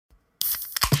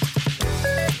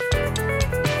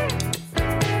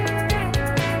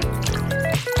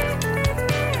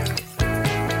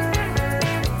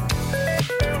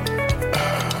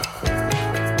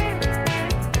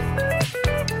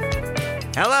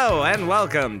Hello and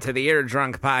welcome to the Ear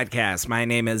Drunk Podcast. My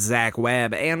name is Zach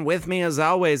Webb, and with me as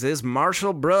always is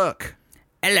Marshall Brook.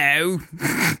 Hello.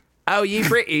 Oh, you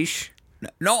British?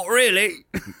 Not really.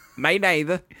 Me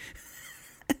neither.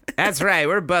 That's right.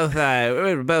 We're both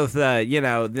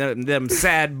them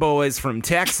sad boys from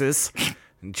Texas,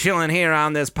 chilling here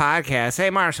on this podcast.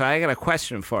 Hey, Marshall, I got a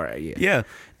question for you. Yeah.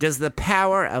 Does the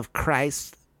power of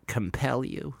Christ compel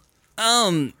you?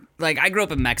 I grew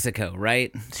up in Mexico,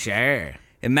 right? Sure.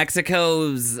 And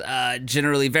Mexico's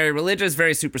generally very religious,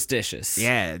 very superstitious.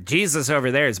 Yeah, Jesus over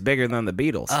there is bigger than the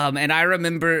Beatles. And I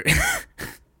remember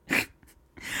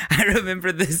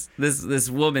this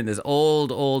woman, this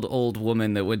old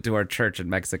woman that went to our church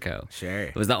in Mexico. Sure.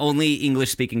 It was the only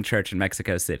English-speaking church in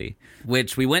Mexico City,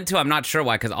 which we went to. I'm not sure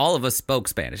why, because all of us spoke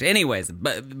Spanish. Anyways,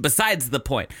 but besides the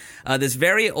point, this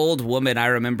very old woman, I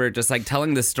remember just like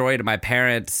telling this story to my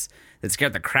parents that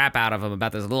scared the crap out of them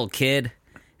about this little kid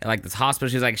at like this hospital.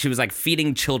 She was like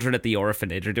feeding children at the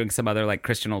orphanage or doing some other like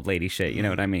Christian old lady shit. You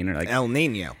know what I mean? Or like El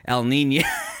Nino.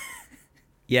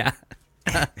 Yeah.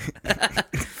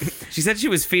 She said she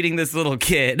was feeding this little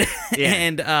kid, Yeah.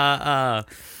 and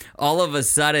all of a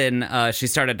sudden she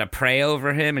started to pray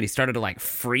over him, and he started to like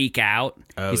freak out.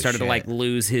 Oh, he started to shit. like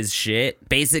lose his shit.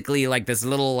 Basically, like this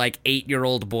little like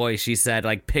 8-year-old boy, she said,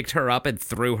 like picked her up and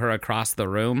threw her across the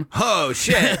room. Oh,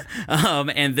 shit.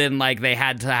 And then like they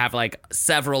had to have like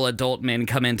several adult men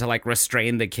come in to like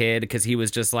restrain the kid because he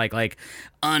was just like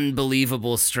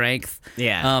unbelievable strength.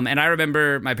 Yeah. And I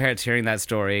remember my parents hearing that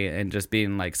story and just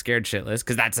being like scared shitless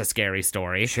because that's a scary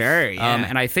story. Sure, yeah.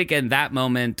 And I think in that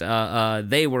moment,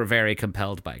 they were very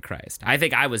compelled by Christ. I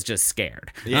think I was just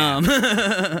scared. Yeah.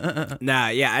 Nah,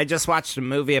 yeah. I just watched a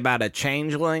movie about a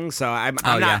changeling, so I'm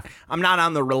not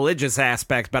on the religious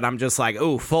aspect, but I'm just like,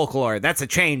 ooh, folklore. That's a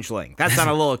changeling. That's not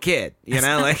a little kid. You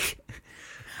know, like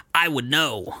I would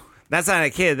know. that's not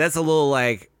a kid. That's a little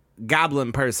like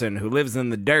goblin person who lives in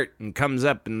the dirt and comes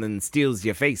up and then steals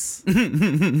your face.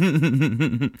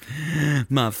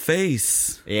 My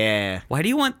face. Yeah. Why do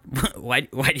you want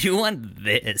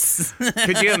this?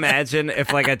 Could you imagine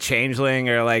if like a changeling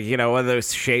or like, you know, one of those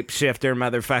shapeshifter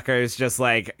motherfuckers just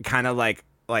like kind of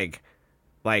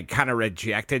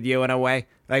rejected you in a way?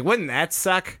 Like, wouldn't that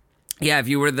suck? Yeah, if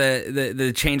you were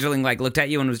the changeling, like looked at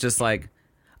you and was just like,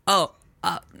 oh,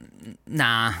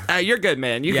 nah. You're good,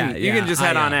 man. You can just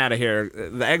head on out of here.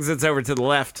 The exit's over to the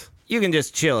left. You can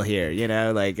just chill here, you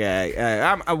know, like,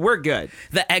 we're good.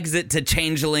 The exit to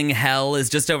changeling hell is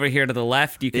just over here to the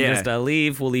left. You can just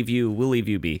leave. We'll leave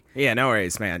you be. Yeah, no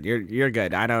worries, man. You're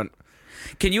good. I don't.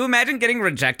 Can you imagine getting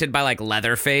rejected by like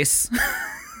Leatherface?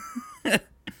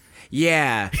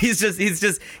 Yeah.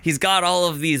 He's got all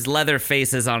of these leather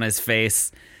faces on his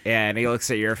face. Yeah, and he looks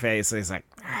at your face and he's like,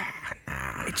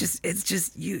 It's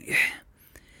just you.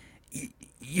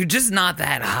 You're just not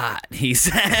that hot, he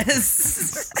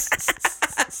says.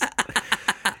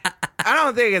 I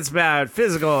don't think it's about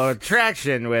physical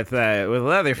attraction with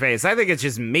Leatherface. I think it's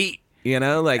just meat. You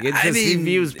know, like he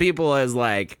views people as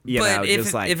like,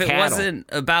 just like if it cattle. wasn't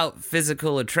about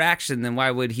physical attraction, then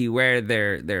why would he wear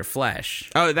their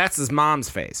flesh? Oh, that's his mom's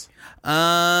face. Oh,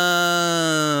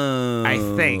 I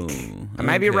think I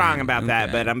might be wrong about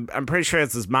that, but I'm pretty sure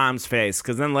it's his mom's face.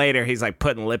 Because then later he's like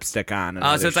putting lipstick on.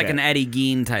 And so it's like an Eddie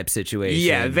Gein type situation.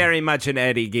 Yeah, very much an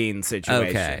Eddie Gein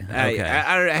situation. Okay.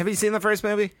 Have you seen the first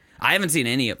movie? I haven't seen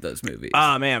any of those movies.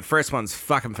 Oh man, first one's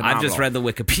fucking phenomenal. I've just read the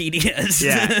Wikipedias.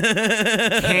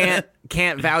 Yeah,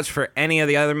 can't vouch for any of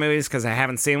the other movies because I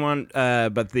haven't seen one.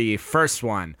 But the first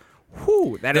one,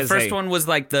 whew, the first one was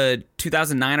like the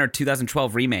 2009 or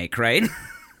 2012 remake, right? All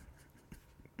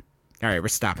right, we're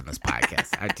stopping this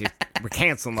podcast. We're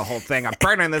canceling the whole thing. I'm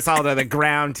burning this all to the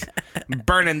ground. I'm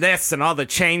burning this and all the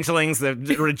changelings that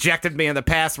rejected me in the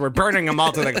past. We're burning them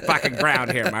all to the fucking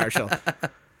ground here, Marshall.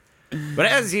 But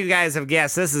as you guys have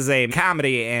guessed, this is a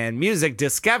comedy and music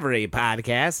discovery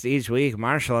podcast. Each week,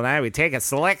 Marshall and I, we take a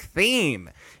select theme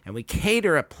and we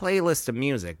cater a playlist of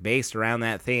music based around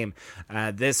that theme.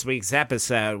 This week's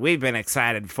episode, we've been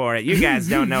excited for it. You guys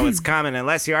don't know what's coming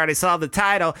unless you already saw the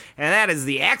title, and that is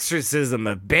The Exorcism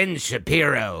of Ben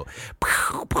Shapiro.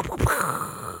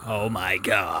 Oh my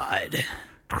God.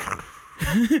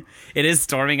 It is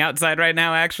storming outside right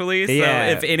now, actually. So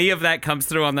if any of that comes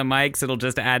through on the mics, it'll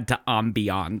just add to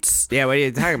ambiance. Yeah, what are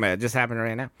you talking about? It just happened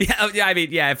right now. Yeah, I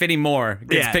mean, if any more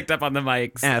gets picked up on the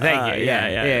mics. Yeah, thank you.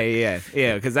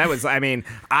 Yeah. Because that was,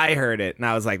 I heard it and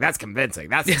I was like, that's convincing.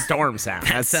 That's a storm sound.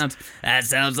 That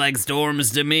sounds like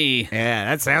storms to me. Yeah,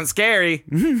 that sounds scary.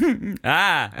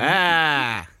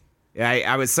 I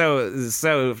was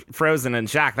so frozen in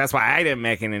shock. That's why I didn't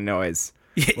make any noise.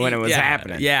 when it was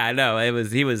happening. Yeah, I know. It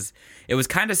was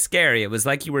kind of scary. It was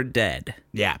like you were dead.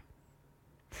 Yeah.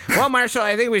 Well, Marshall,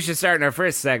 I think we should start in our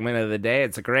first segment of the day.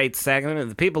 It's a great segment, and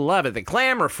the people love it. They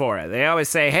clamor for it. They always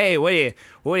say, "Hey, what are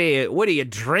you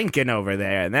drinking over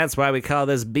there?" And that's why we call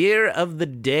this beer of the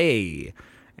day.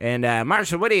 And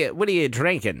Marshall, what are you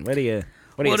drinking? What are you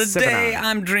sipping today on?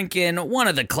 I'm drinking one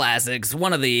of the classics,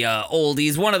 one of the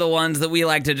oldies, one of the ones that we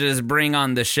like to just bring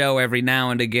on the show every now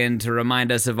and again to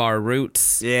remind us of our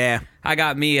roots. Yeah. I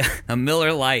got me a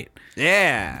Miller Lite.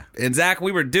 Yeah. And Zach,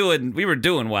 we were doing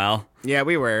well. Yeah,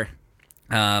 we were.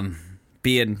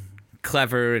 Being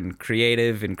clever and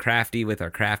creative and crafty with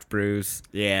our craft brews.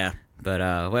 Yeah. But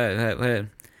what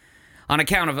on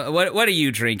account of what are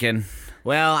you drinking?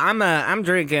 Well, I'm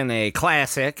drinking a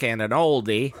classic and an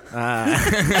oldie.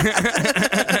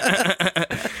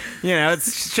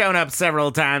 It's shown up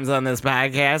several times on this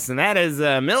podcast, and that is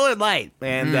Miller Lite.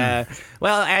 And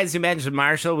well, as you mentioned,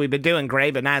 Marshall, we've been doing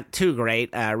great, but not too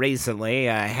great recently.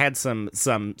 I had some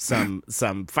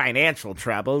financial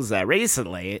troubles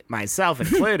recently, myself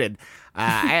included. I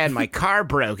had my car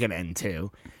broken into.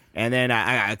 And then,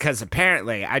 because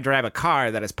apparently I drive a car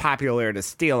that is popular to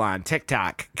steal on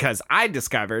TikTok, because I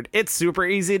discovered it's super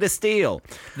easy to steal.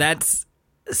 That's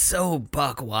so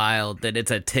buck wild that it's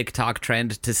a TikTok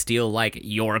trend to steal, like,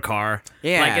 your car.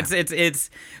 Yeah. Like, it's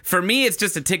for me, it's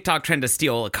just a TikTok trend to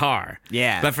steal a car.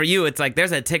 Yeah. But for you, it's like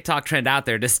there's a TikTok trend out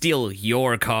there to steal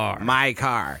your car. My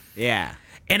car. Yeah.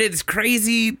 And it's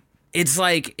crazy. It's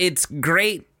like, it's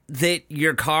great that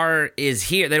your car is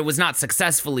here, that it was not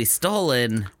successfully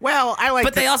stolen. Well,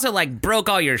 but they also, like, broke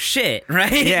all your shit,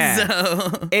 right? Yeah.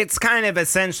 So It's kind of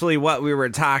essentially what we were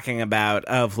talking about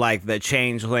of, like, the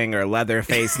changeling or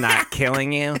Leatherface not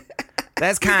killing you.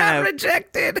 That's kind of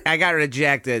rejected. I got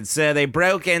rejected. So they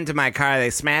broke into my car, they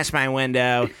smashed my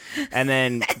window, and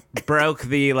then broke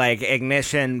the, like,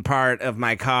 ignition part of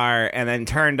my car, and then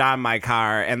turned on my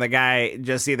car, and the guy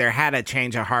just either had a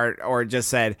change of heart or just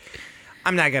said,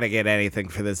 "I'm not going to get anything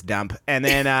for this dump." And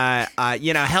then,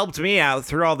 helped me out,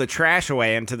 threw all the trash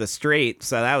away into the street.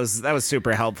 So that was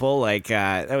super helpful. Like,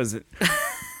 that was a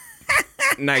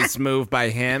nice move by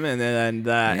him. And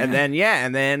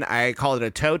then I called it a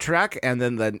tow truck. And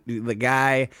then the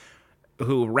guy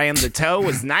who ran the tow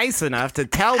was nice enough to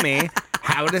tell me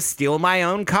how to steal my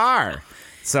own car.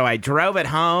 So I drove it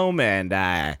home, and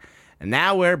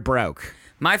now we're broke.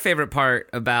 My favorite part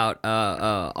about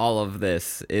all of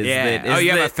this is that... Oh,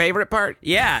 you have a favorite part?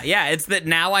 Yeah, it's that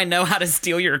now I know how to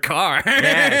steal your car.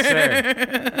 Yeah,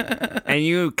 sure. And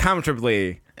you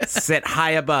comfortably sit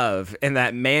high above in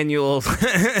that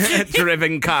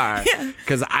manual-driven car,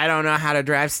 because I don't know how to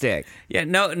drive stick. Yeah,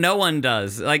 no one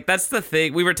does. Like, that's the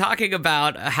thing. We were talking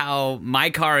about how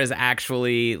my car is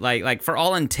actually, like for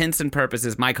all intents and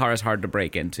purposes, my car is hard to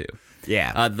break into.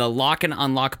 Yeah. The lock and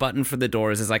unlock button for the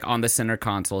doors is, like, on the center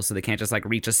console, so they can't just, like,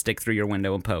 reach a stick through your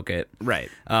window and poke it. Right.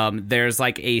 There's,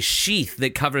 like, a sheath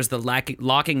that covers the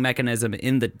locking mechanism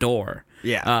in the door.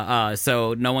 Yeah.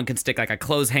 So no one can stick, like, a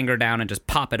clothes hanger down and just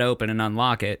pop it open and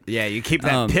unlock it. Yeah, you keep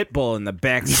that pit bull in the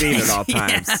back seat at all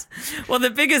times. Yeah. Well, the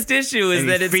biggest issue is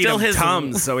that it's still his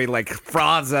Tums, so he, like,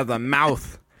 froths out the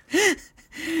mouth.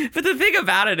 But the thing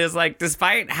about it is, like,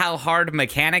 despite how hard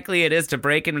mechanically it is to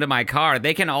break into my car,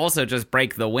 they can also just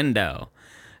break the window.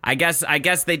 I guess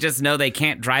they just know they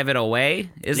can't drive it away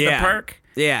is the perk.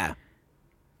 Yeah.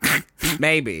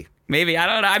 Maybe. I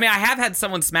don't know. I mean, I have had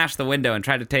someone smash the window and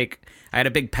try to take... I had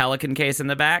a big Pelican case in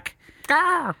the back.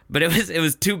 But it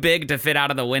was too big to fit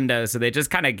out of the window, so they just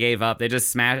kind of gave up. They just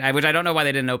smashed... Which I don't know why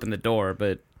they didn't open the door,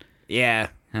 but... Yeah.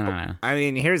 I don't know. I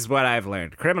mean, here's what I've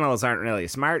learned. Criminals aren't really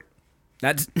smart.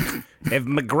 That's... If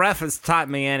McGruff has taught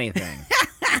me anything.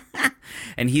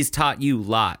 And he's taught you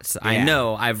lots. Yeah. I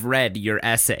know. I've read your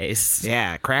essays.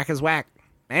 Yeah, crack is whack.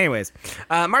 Anyways,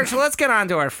 Marshall, let's get on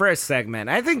to our first segment.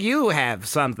 I think you have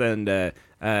something to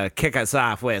kick us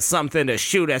off with, something to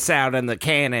shoot us out in the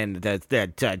cannon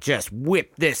to just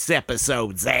whip this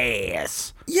episode's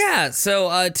ass. Yeah,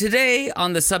 so today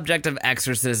on the subject of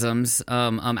exorcisms,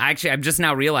 actually, I'm just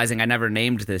now realizing I never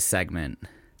named this segment.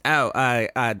 Oh,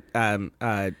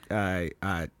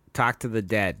 talk to the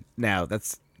dead. No,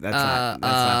 that's not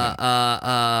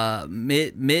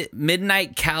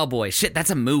Midnight Cowboy. Shit, that's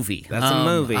a movie. That's a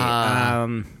movie.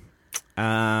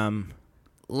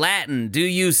 Latin. Do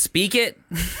you speak it?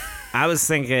 I was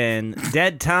thinking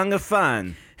Dead Tongue of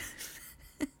Fun.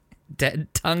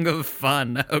 Dead Tongue of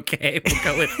Fun. Okay, we'll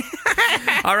go with...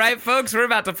 All right, folks, we're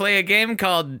about to play a game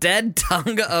called Dead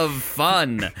Tongue of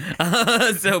Fun.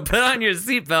 So put on your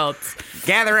seatbelts.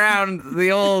 Gather around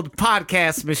the old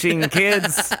podcast machine,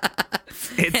 kids.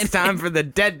 It's time for the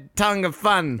Dead Tongue of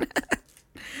Fun.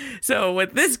 So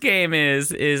what this game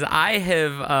is I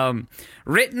have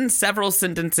written several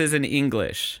sentences in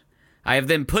English. I have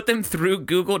then put them through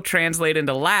Google Translate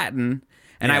into Latin,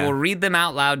 and I will read them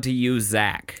out loud to you,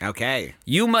 Zach. Okay.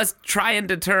 You must try and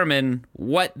determine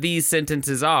what these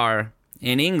sentences are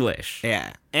in English.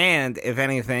 Yeah. And if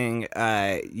anything,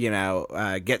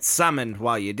 gets summoned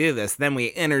while you do this, then we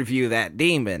interview that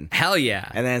demon. Hell yeah.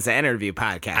 And then it's an interview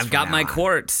podcast. I've got my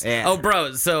quartz. Yeah. Oh,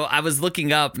 bro, so I was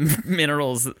looking up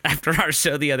minerals after our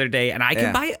show the other day, and I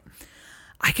can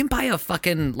buy a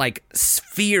fucking, like,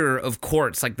 sphere of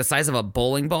quartz, like the size of a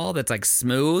bowling ball that's, like,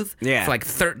 smooth for, like,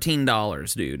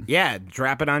 $13, dude. Yeah,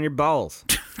 drop it on your balls.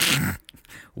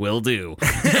 Will do.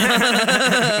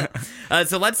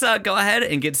 So let's go ahead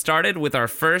and get started with our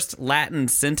first Latin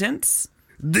sentence.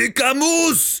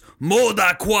 Dicamus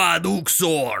moda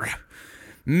quaduxor,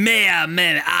 mea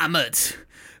men amet,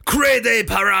 crede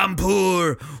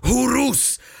parampur,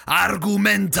 hurus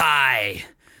argumentai,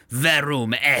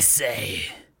 verum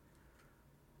esse.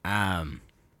 I'm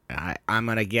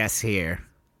gonna guess here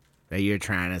that you're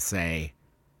trying to say,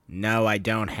 no, I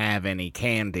don't have any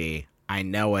candy. I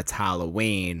know it's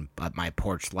Halloween, but my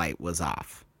porch light was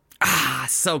off. Ah,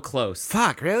 so close.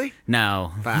 Fuck, really?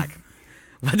 No. Fuck.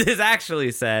 What this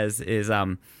actually says is,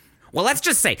 well, let's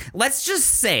just say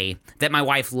that my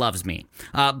wife loves me.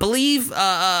 Believe,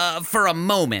 for a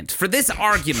moment, for this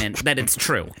argument, that it's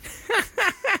true.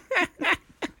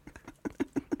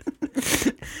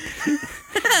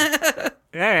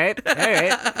 All right. Okay.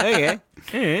 All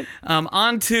right.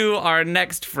 On to our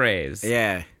next phrase.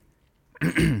 Yeah.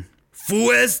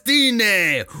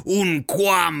 Fuestine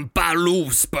unquam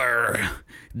palusper,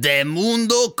 de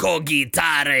mundo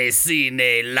cogitare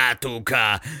sine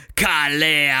latuca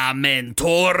calea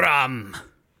mentoram.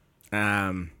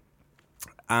 I'm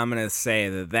gonna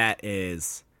say that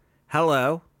is,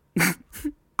 hello,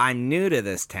 I'm new to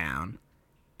this town,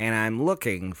 and I'm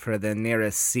looking for the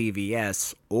nearest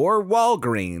CVS or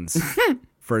Walgreens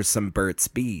for some Burt's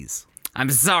Bees.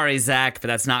 I'm sorry, Zach, but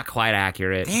that's not quite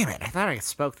accurate. Damn it, I thought I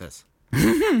spoke this.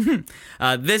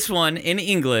 This one in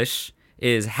English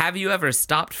is, have you ever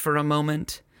stopped for a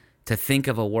moment to think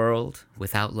of a world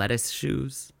without lettuce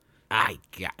shoes? I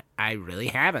really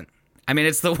haven't. I mean,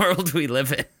 it's the world we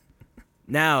live in.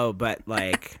 No, but,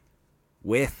 like,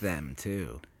 with them,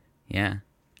 too. Yeah.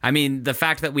 I mean, the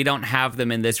fact that we don't have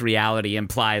them in this reality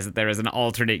implies that there is an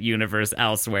alternate universe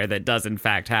elsewhere that does, in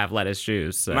fact, have lettuce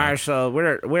shoes. So. Marshall,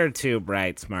 we're two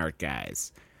bright, smart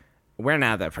guys. We're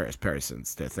not the first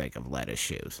persons to think of lettuce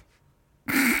shoes.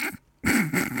 Who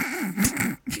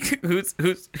do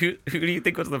you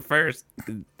think was the first?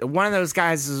 One of those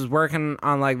guys is working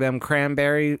on, like, them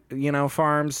cranberry,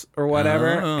 farms or whatever,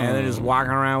 and they're just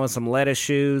walking around with some lettuce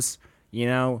shoes,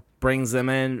 brings them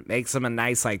in, makes them a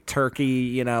nice, like,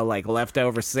 turkey, like,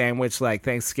 leftover sandwich, like,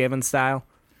 Thanksgiving style.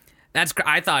 That's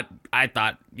I thought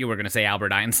you were going to say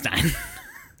Albert Einstein.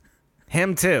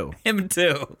 Him too.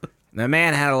 The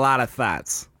man had a lot of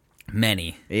thoughts.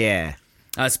 Many. Yeah.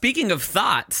 Speaking of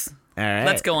thoughts, all right,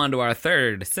 let's go on to our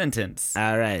third sentence.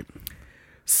 All right.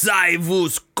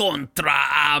 Saevus contra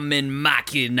amen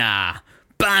machina.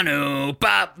 Banu,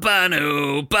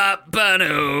 banu,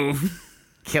 banu.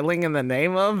 Killing in the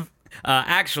name of?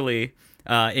 Actually,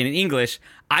 in English,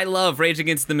 I love Rage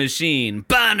Against the Machine.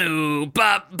 Banu,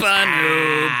 banu.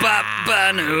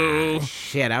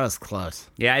 Shit, I was close.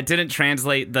 Yeah, I didn't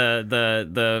translate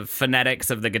the phonetics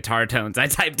of the guitar tones. I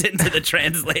typed into the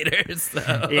translators.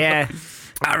 So. Yeah.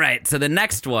 All right, so the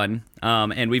next one,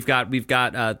 and we've got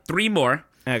three more.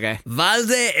 Okay.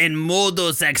 Valde en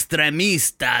modos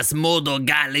extremistas modo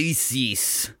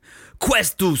galicis.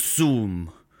 Questus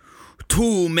sum.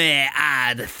 Tu me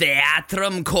ad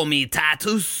theatrum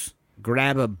comitatus.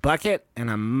 Grab a bucket and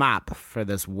a mop for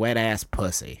this wet-ass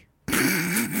pussy.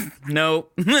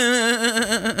 Nope.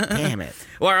 Damn it.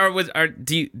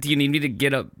 Do you need me to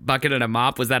get a bucket and a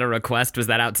mop? Was that a request? Was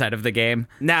that outside of the game?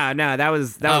 No, that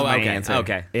was my answer.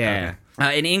 Okay. Yeah.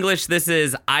 Okay. In English, this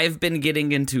is, I've been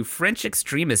getting into French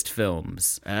extremist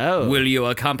films. Oh. Will you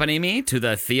accompany me to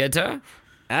the theater?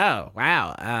 Oh,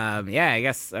 wow. Yeah, I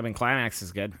guess, Climax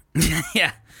is good.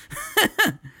 Yeah.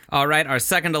 All right, our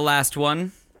second to last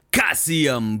one.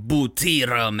 Cassium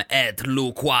butirum et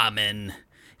luquamen.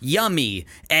 Yummy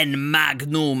and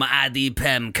magnum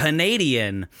adipem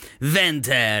Canadian.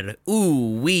 Venter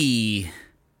ooh-wee.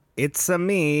 It's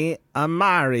me, a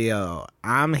Mario.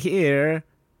 I'm here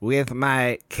with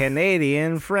my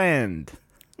Canadian friend.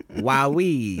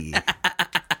 Wowee.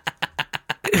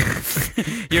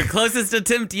 Your closest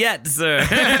attempt yet, sir.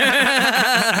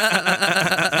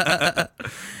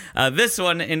 This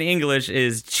one in English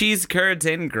is cheese curds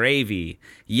and gravy.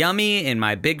 Yummy in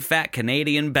my big fat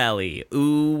Canadian belly.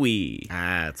 Ooh-wee.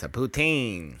 Ah, it's a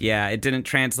poutine. Yeah, it didn't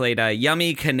translate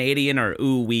yummy Canadian or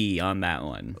ooh-wee on that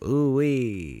one.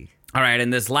 Ooh-wee. All right,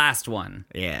 and this last one.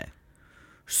 Yeah.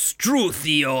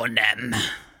 Struthionem.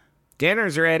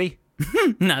 Dinner's ready.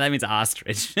 No, that means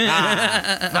ostrich.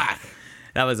 Fuck.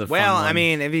 That was a fun Well, one. I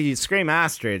mean, if you scream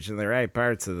ostrich in the right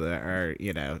parts of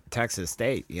Texas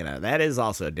state, that is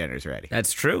also dinner's ready.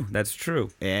 That's true. That's true.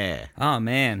 Yeah. Oh,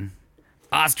 man.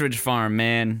 Ostrich farm,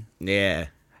 man. Yeah.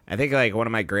 I think, one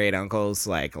of my great uncles,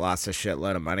 lost a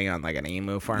shitload of money on, an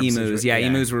emu farm. Emus. Yeah,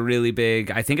 emus were really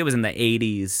big. I think it was in the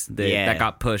 80s that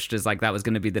got pushed as, that was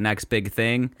going to be the next big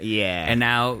thing. Yeah. And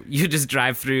now you just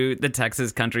drive through the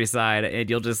Texas countryside and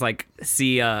you'll just,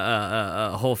 see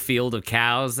a whole field of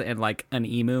cows and, an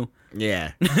emu.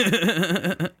 Yeah.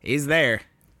 He's there.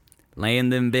 Laying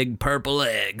them big purple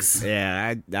eggs.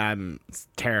 Yeah, I'm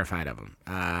terrified of him.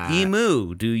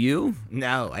 Emu, do you?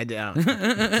 No, I don't.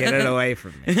 Get it away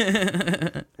from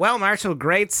me. Well, Marshall,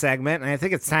 great segment, and I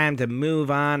think it's time to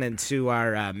move on into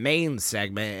our main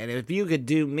segment. And if you could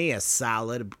do me a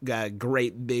solid,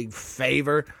 great big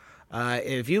favor,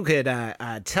 if you could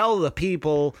tell the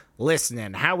people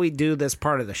listening how we do this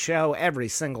part of the show every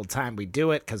single time we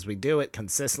do it, because we do it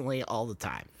consistently all the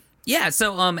time. Yeah,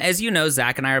 so as you know,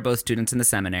 Zach and I are both students in the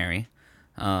seminary.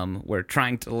 We're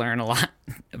trying to learn a lot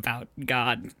about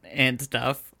God and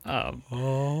stuff. Keep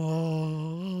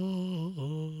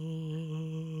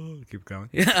going.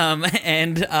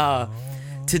 And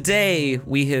today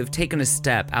we have taken a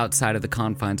step outside of the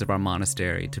confines of our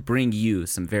monastery to bring you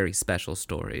some very special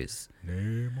stories.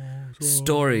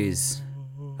 Stories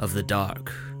of the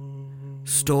dark.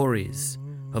 Stories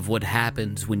of what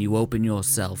happens when you open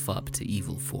yourself up to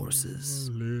evil forces.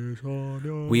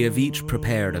 We have each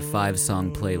prepared a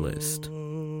 5-song playlist.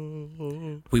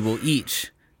 We will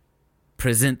each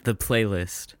present the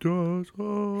playlist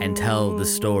and tell the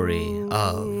story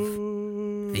of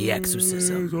the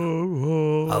exorcism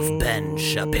of Ben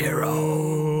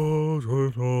Shapiro.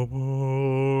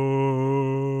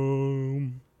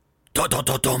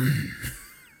 Dum.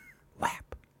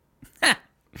 Whap.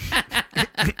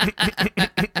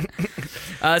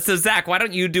 So, Zach, why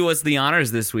don't you do us the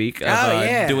honors this week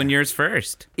of doing yours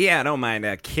first? Yeah, I don't mind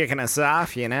kicking us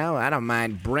off, I don't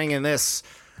mind bringing this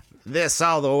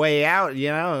all the way out,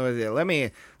 Let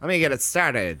me get it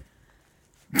started.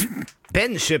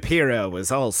 Ben Shapiro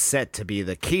was all set to be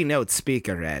the keynote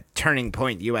speaker at Turning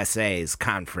Point USA's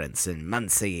conference in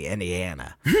Muncie,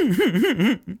 Indiana.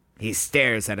 He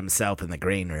stares at himself in the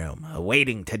green room,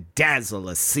 awaiting to dazzle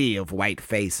a sea of white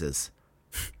faces.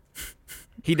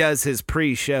 He does his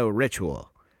pre-show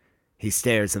ritual. He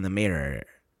stares in the mirror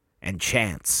and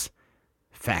chants,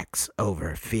 facts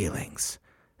over feelings,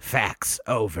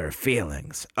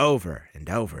 over and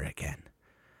over again.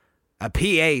 A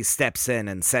PA steps in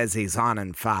and says he's on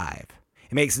in 5.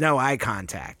 He makes no eye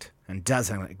contact and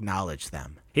doesn't acknowledge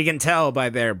them. He can tell by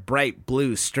their bright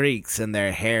blue streaks in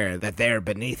their hair that they're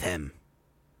beneath him.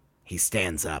 He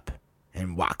stands up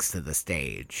and walks to the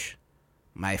stage.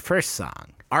 My first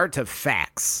song, Art of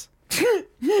Facts.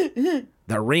 The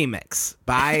remix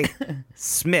by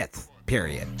Smith,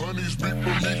 period. Bunnies make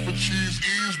believe for cheese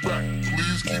ease back.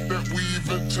 Please keep that weave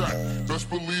intact. Best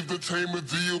believe the tamer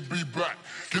D'll be back.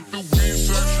 Get the weed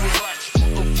sex relaxed. Took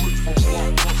a flick from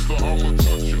Blockbuster, I'ma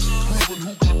touch you. Proving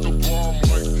who got the bomb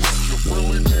like Pressure.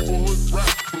 Friendly neighborhood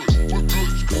rap hood. What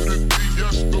goods could it be?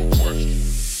 Yes, no question.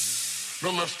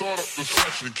 Now let's start up the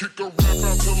session. Kick a rap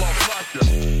out till I black out.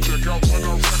 Check out when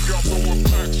I wreck out, throwing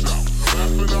packs out.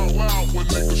 Laughing out loud when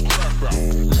niggas crap out.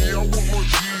 Me, I want more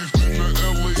G's than the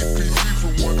LAPD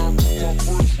from when I wrote my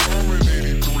first rhyme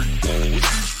in 83. With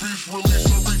each piece release,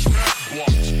 I reach map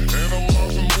blocks.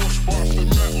 Analyzing more spots than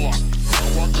Medlock.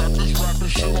 Now I got this rapping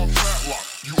shit on Fatlock.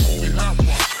 You only have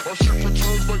one. My shit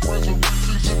returns like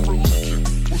resurrections in religion.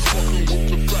 Was fucking with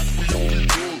the fact we only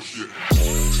bullshit.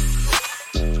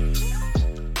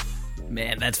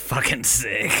 Man, that's fucking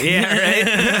sick.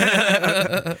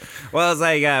 Yeah, right? Well, it's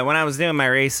like when I was doing my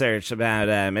research about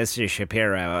Mr.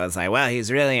 Shapiro, I was like, well, he's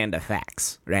really into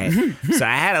facts, right? So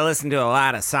I had to listen to a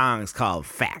lot of songs called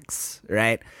facts,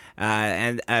 right?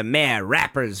 And man,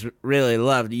 rappers really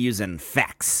loved using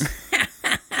facts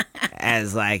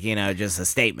as just a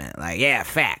statement. Like, yeah,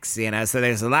 facts, So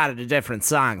there's a lot of different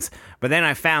songs. But then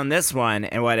I found this one,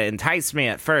 and what enticed me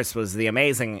at first was the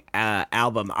amazing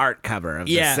album art cover of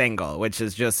the single, which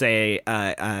is just a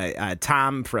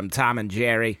Tom from Tom and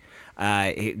Jerry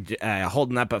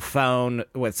holding up a phone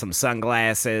with some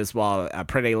sunglasses while a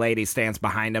pretty lady stands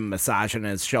behind him, massaging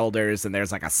his shoulders, and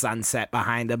there's like a sunset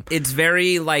behind him. It's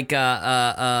very like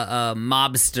a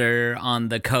mobster on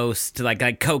the coast,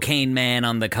 like cocaine man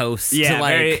on the coast. Yeah,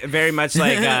 like... very much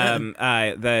like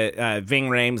the Ving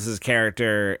Rhames'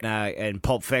 character in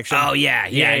Pulp Fiction. Oh yeah,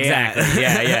 exactly.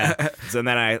 Yeah. So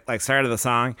then I like started the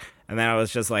song, and then I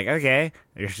was just like, okay,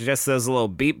 there's just those little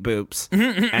beep boops,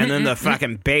 and then the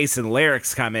fucking bass and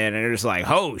lyrics come in, and you're just like,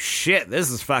 oh shit, this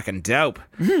is fucking dope.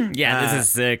 Yeah, this is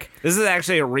sick. This is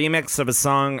actually a remix of a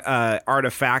song,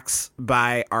 Artifacts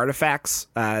by Artifacts.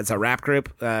 It's a rap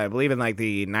group, I believe in like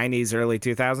the 90s, early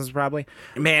 2000s probably.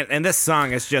 Man, and this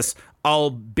song is just all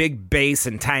big bass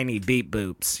and tiny beep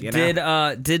boops, you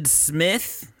know? Did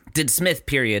Smith,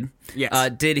 period.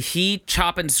 Yes. Did he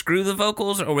chop and screw the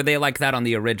vocals, or were they like that on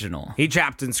the original? He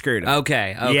chopped and screwed them.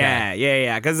 Okay.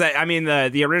 Yeah. Because, I mean,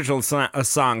 the original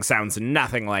song sounds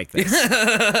nothing like this.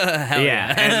 Hell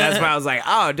yeah. And that's why I was like,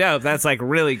 oh, dope. That's, like,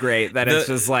 really great that it's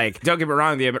just, like, don't get me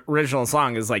wrong, the original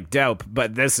song is, like, dope,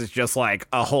 but this is just, like,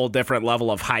 a whole different level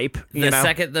of hype, you know? The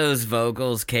second those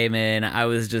vocals came in, I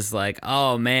was just like,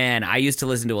 oh, man. I used to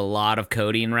listen to a lot of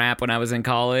codeine rap when I was in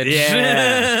college.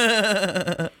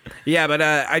 Yeah. Yeah, but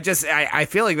I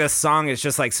feel like this song is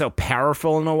just like so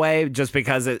powerful in a way, just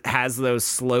because it has those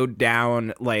slowed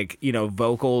down, like, you know,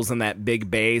 vocals and that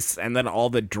big bass, and then all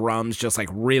the drums just like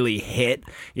really hit.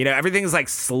 You know, everything's like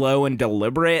slow and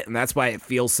deliberate, and that's why it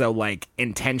feels so like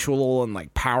intentional and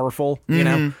like powerful. You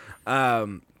know.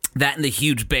 That and the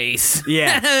huge bass.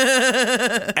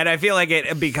 Yeah. And I feel like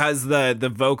it, because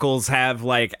the vocals have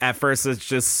like, at first it's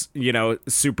just, you know,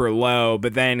 super low,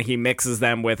 but then he mixes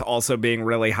them with also being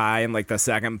really high in like the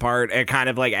second part. It kind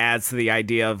of like adds to the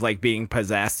idea of like being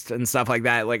possessed and stuff like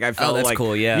that. Like I felt that's like,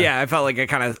 cool, yeah. Yeah, I felt like it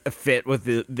kind of fit with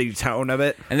the tone of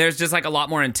it. And there's just like a lot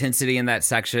more intensity in that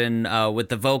section with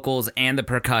the vocals and the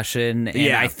percussion. And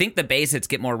Yeah. I think the bass hits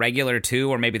get more regular too,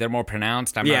 or maybe they're more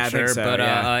pronounced. I'm Yeah, not I sure. think so, But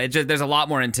yeah. it just, there's a lot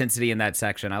more intensity in that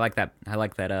section. I like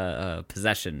that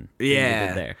possession.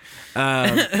 Yeah. There.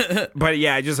 But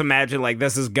yeah, I just imagine like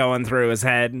this is going through his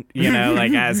head, you know,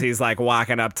 like as he's like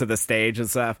walking up to the stage and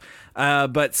stuff.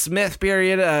 But Smith,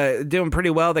 period, doing pretty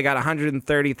well. They got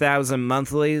 130,000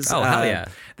 monthlies. Oh, hell yeah.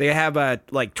 They have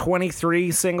like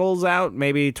 23 singles out,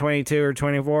 maybe 22 or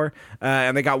 24.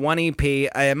 And they got one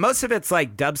EP. Most of it's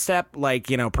like dubstep,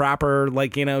 like, you know, proper,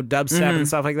 like, you know, dubstep and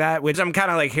stuff like that, which I'm kind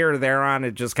of like here or there on.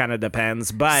 It just kind of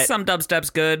depends. But Some dubstep's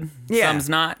good. Yeah. Some's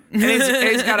not. and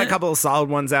he's got a couple of solid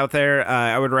ones out there.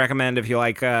 I would recommend if you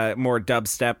like more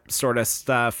dubstep sort of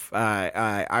stuff.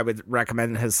 I would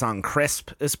recommend his song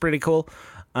 "Crisp" is pretty cool.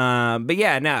 But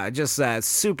yeah, no, just a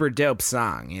super dope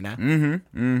song, you know.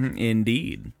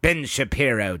 Indeed. Ben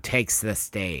Shapiro takes the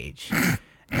stage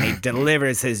and he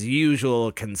delivers his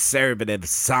usual conservative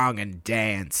song and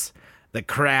dance. The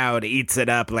crowd eats it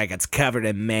up like it's covered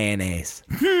in mayonnaise.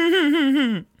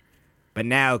 But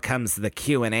now comes the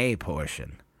Q&A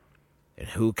portion. And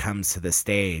who comes to the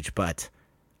stage but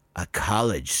a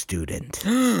college student?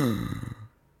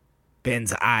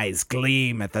 Ben's eyes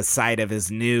gleam at the sight of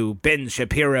his new Ben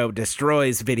Shapiro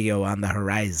Destroys video on the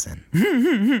horizon.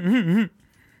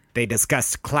 They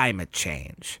discussed climate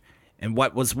change, and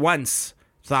what was once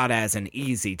thought as an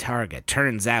easy target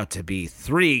turns out to be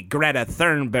 3 Greta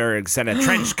Thunbergs and a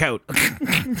trench coat.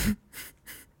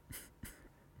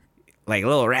 Like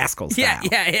Little Rascal style.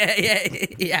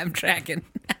 Yeah, I'm tracking.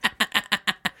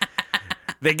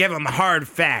 They give him hard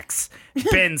facts.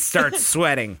 Ben starts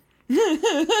sweating.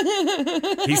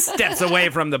 He steps away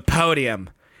from the podium.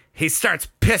 He starts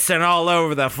pissing all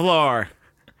over the floor.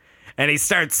 And he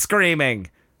starts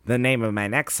screaming the name of my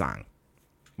next song,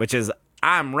 which is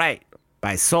I'm Right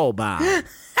by Soul Bomb.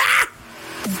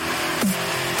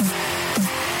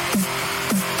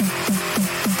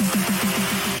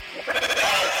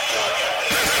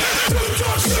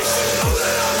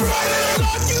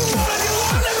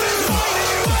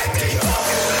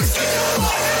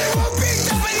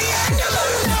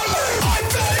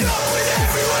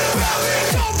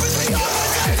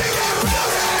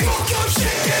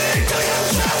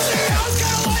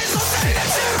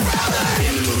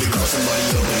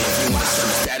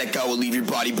 I will leave your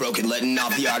body broken, letting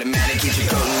off the automatic. Hit your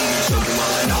coat and leave you choking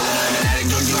while I know that I'm an addict.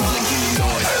 Don't you only give me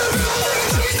noise. I'm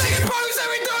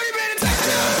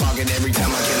fucking every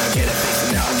time I get a fix,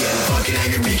 and now I'm getting fucking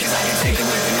angry because I can take the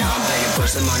whip, and now I'm taking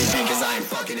push the money because I ain't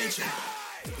fucking itching.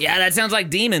 Yeah, that sounds like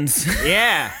demons.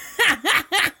 Yeah.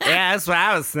 Yeah, that's what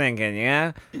I was thinking,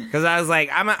 yeah. Because I was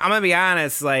like, I'm gonna be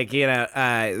honest, like, you know,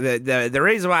 the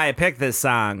reason why I picked this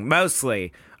song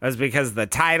mostly was because the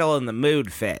title and the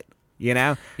mood fit. you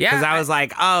know? Yeah, Because I was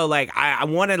like, oh, like I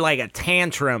wanted like a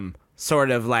tantrum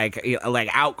sort of like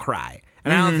outcry.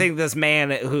 And I don't think this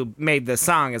man who made the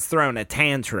song is throwing a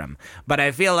tantrum, but I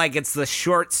feel like it's the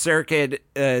short-circuited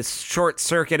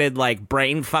like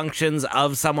brain functions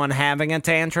of someone having a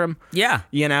tantrum. Yeah.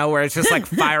 You know, where it's just like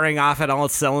firing off at all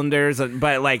cylinders,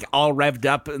 but like all revved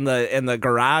up in the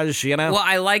garage. You know. Well,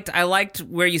 I liked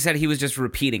where you said he was just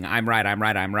repeating, "I'm right, I'm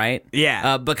right, I'm right."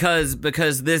 Yeah. Because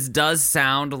this does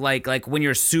sound like when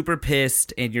you're super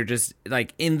pissed and you're just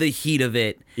like in the heat of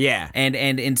it. Yeah. And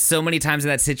in so many times in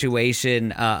that situation,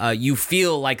 you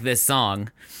feel like this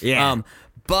song. Yeah.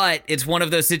 But it's one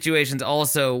of those situations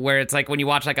also where it's like when you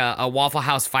watch like a Waffle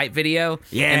House fight video,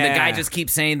 and the guy just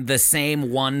keeps saying the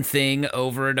same one thing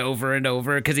over and over and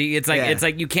over because it's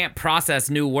like you can't process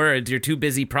new words. You're too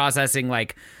busy processing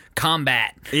like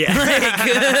combat. Yeah.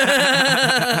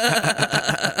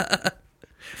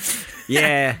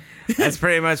 Yeah. That's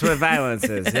pretty much what violence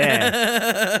is.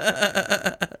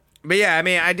 Yeah. But yeah, I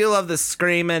mean, I do love the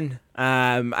screaming.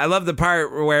 I love the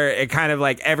part where it kind of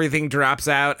like everything drops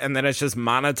out and then it's just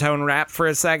monotone rap for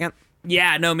a second.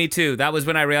 Yeah, no, me too. That was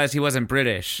when I realized he wasn't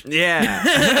British.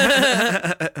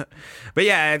 Yeah. But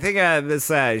yeah, I think this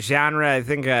genre, I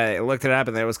think I looked it up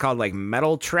and it was called like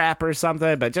metal trap or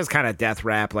something, but just kind of death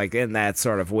rap, like in that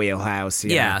sort of wheelhouse.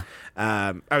 Yeah.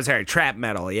 Oh, sorry, trap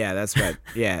metal. Yeah, that's what,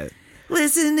 yeah.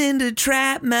 Listening to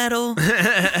trap metal.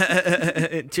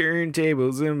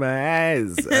 Turntables in my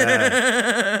eyes.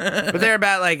 But they're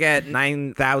about like at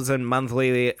 9,000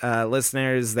 monthly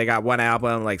listeners. They got one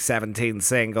album, like 17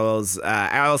 singles.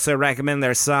 I also recommend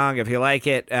their song, if you like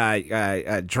it,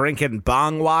 Drinking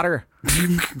Bong Water.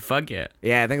 Fuck yeah.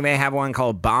 Yeah, I think they have one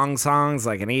called Bong Songs,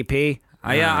 like an EP.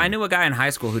 I knew a guy in high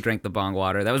school who drank the bong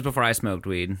water. That was before I smoked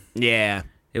weed. Yeah.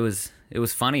 It was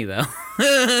funny though.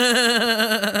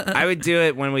 I would do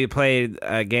it when we played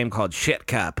a game called Shit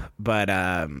Cup, but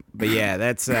yeah,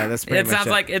 that's pretty much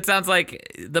it sounds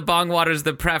like the bong water's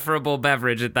the preferable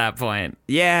beverage at that point.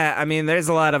 Yeah, I mean, there's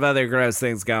a lot of other gross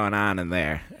things going on in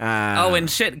there. In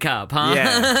Shit Cup, huh?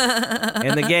 Yeah,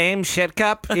 in the game Shit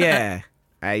Cup. Yeah,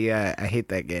 I hate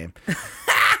that game.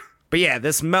 But yeah,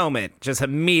 this moment just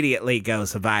immediately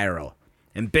goes viral.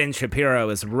 And Ben Shapiro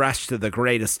is rushed to the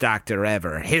greatest doctor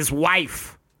ever, his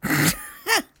wife.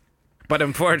 But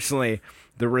unfortunately,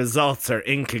 the results are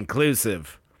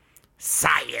inconclusive.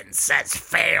 Science has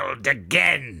failed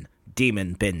again,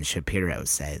 Demon Ben Shapiro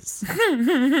says.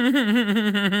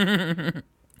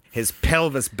 His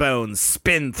pelvis bones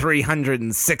spin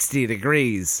 360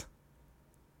 degrees.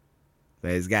 So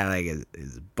he's got like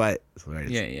his butt where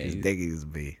his dick used to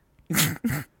be.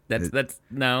 That's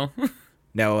no.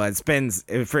 No, it spins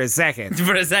for a second.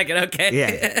 For a second, okay.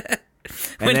 Yeah.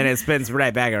 And then it spins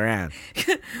right back around.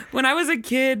 When I was a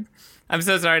kid, I'm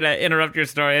so sorry to interrupt your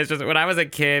story. It's just when I was a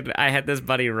kid, I had this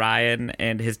buddy Ryan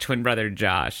and his twin brother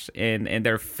Josh, and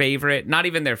their favorite, not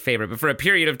even their favorite, but for a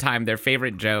period of time, their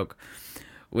favorite joke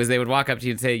was they would walk up to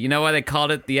you and say, "You know why they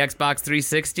called it the Xbox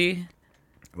 360?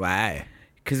 Why?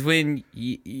 Because when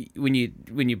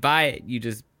you buy it, you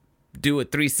just do a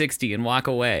 360 and walk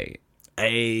away."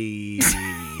 Hey.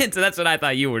 So that's what I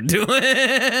thought you were doing. Nah,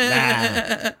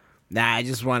 I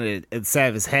just wanted, instead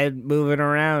of his head moving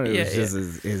around, it was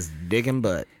just his dick and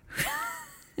butt.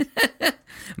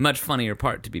 Much funnier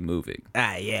part to be moving.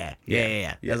 Yeah.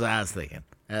 That's what I was thinking.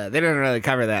 They didn't really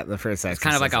cover that in the first Exorcism. It's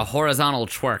kind of like a horizontal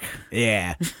twerk.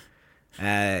 Yeah.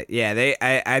 I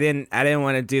didn't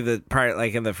want to do the part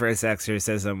like in the first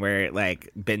Exorcism where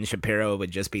like Ben Shapiro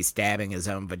would just be stabbing his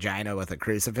own vagina with a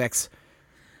crucifix.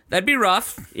 That'd be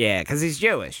rough. Yeah, because he's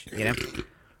Jewish, you know?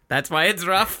 That's why it's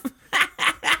rough.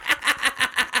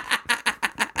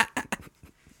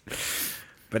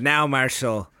 But now,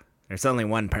 Marshall, there's only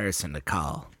one person to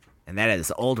call, and that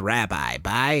is Old Rabbi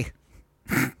by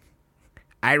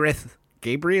Irith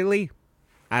Gabrieli.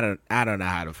 I don't know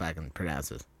how to fucking pronounce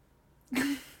this.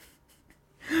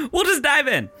 We'll just dive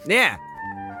in. Yeah.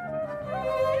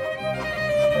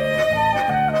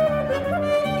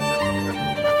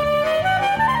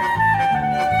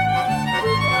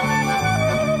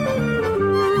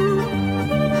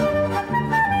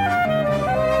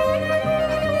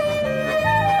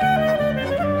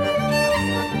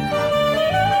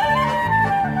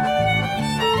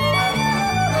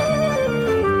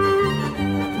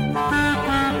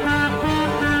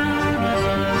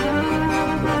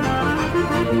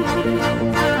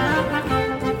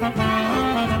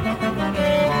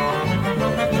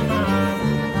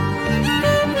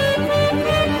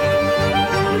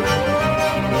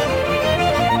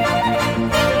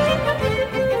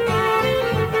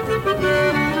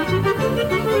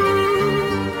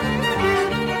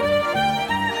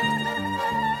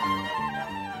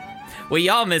 What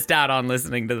y'all missed out on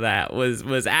listening to that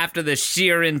was after the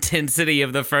sheer intensity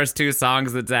of the first two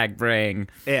songs that Zach Brang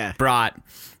brought.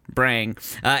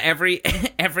 Every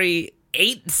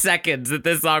 8 seconds that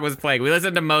this song was playing, we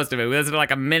listened to most of it. We listened to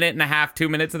like a minute and a half, 2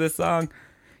 minutes of this song.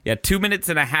 Yeah,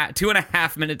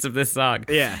 2.5 minutes of this song.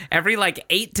 Yeah. Every like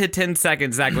 8 to 10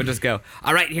 seconds, Zach would just go,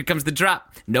 all right, here comes the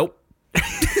drop. Nope.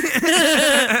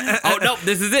 Oh, nope,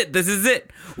 this is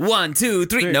it. 1, 2,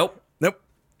 3. Nope.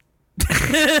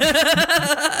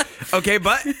 Okay,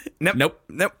 but nope.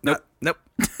 And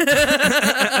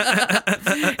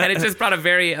it just brought a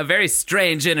very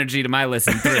strange energy to my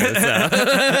listen through.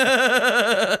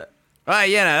 So. Well,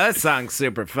 that song's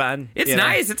super fun. It's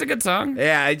nice. It's a good song.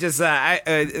 Yeah, I just at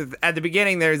the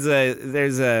beginning there's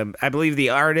a I believe the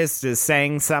artist is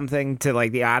saying something to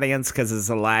like the audience because it's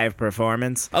a live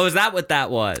performance. Oh, is that what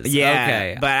that was? Yeah,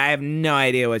 okay. But I have no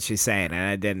idea what she's saying, and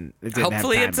I didn't.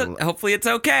 Hopefully it's okay.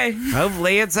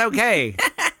 Hopefully it's okay.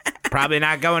 Probably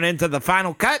not going into the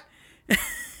final cut,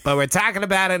 but we're talking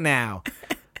about it now.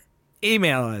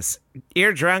 Email us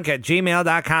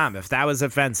eardrunk@gmail.com if that was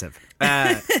offensive.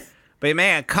 But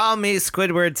man, call me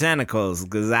Squidward Tentacles,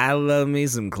 because I love me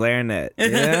some clarinet.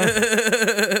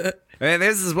 Yeah? I mean,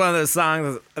 this is one of those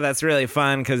songs that's really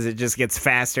fun because it just gets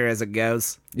faster as it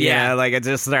goes. Yeah. Like it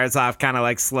just starts off kind of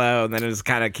like slow, and then it just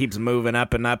kind of keeps moving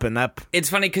up and up and up. It's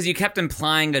funny because you kept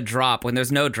implying a drop. When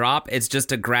there's no drop, it's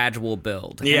just a gradual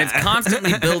build. Yeah. And it's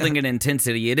constantly building in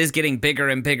intensity. It is getting bigger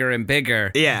and bigger and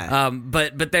bigger. Yeah.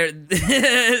 But they're...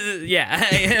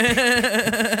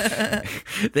 yeah.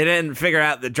 They didn't figure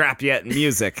out the drop yet in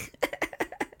music.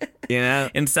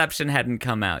 Inception hadn't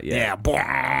come out yet. Yeah.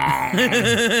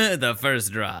 The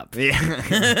first drop. Yeah.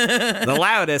 The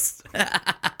loudest.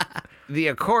 The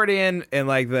accordion and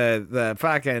like the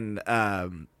fucking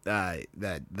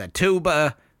the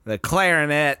tuba, the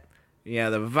clarinet,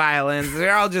 the violins,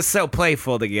 they're all just so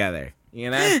playful together,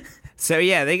 So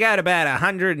yeah, they got about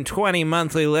 120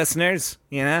 monthly listeners,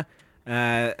 I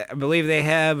believe they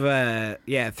have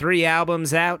 3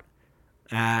 albums out.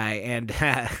 And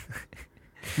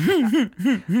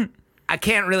I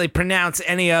can't really pronounce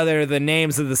any other of the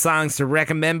names of the songs to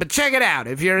recommend, but check it out.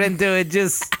 If you're into it,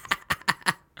 just...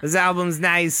 This album's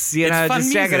nice, It's fun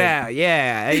just check music. it out.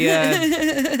 Yeah.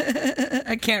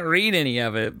 I can't read any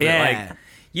of it, but Yeah.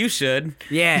 you should.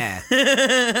 Yeah.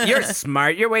 You're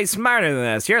smart. You're way smarter than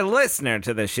us. You're a listener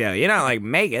to the show. You don't,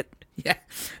 make it. Yeah.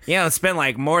 You don't spend,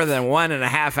 more than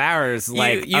 1.5 hours,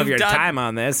 of your time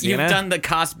on this, You've done the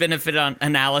cost-benefit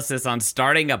analysis on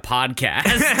starting a podcast.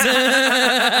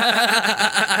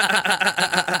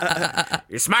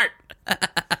 You're smart.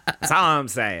 That's all I'm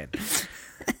saying.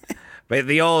 But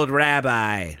the old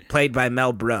rabbi, played by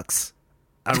Mel Brooks,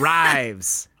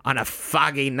 arrives on a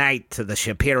foggy night to the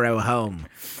Shapiro home.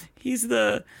 He's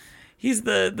the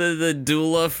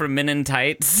doula from Men in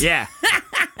Tights. Yeah.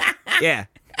 Yeah.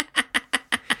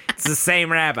 It's the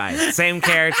same rabbi, same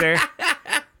character.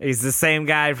 He's the same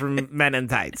guy from Men in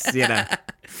Tights, With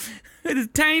his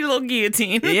tiny little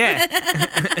guillotine. Yeah.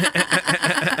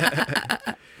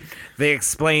 They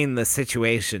explain the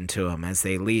situation to him as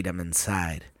they lead him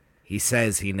inside. He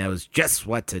says he knows just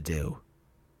what to do.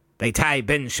 They tie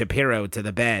Ben Shapiro to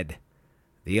the bed.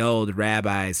 The old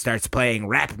rabbi starts playing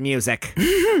rap music.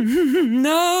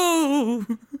 No!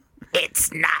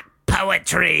 It's not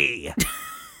poetry!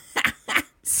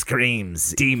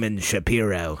 Screams Demon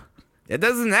Shapiro. It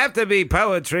doesn't have to be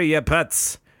poetry, you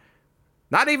putz.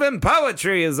 Not even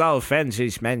poetry is all fancy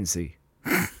schmancy,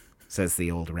 says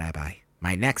the old rabbi.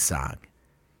 My next song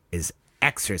is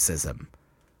Exorcism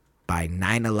by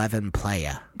 9/11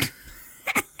 Playa.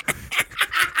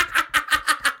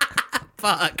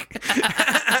 Fuck.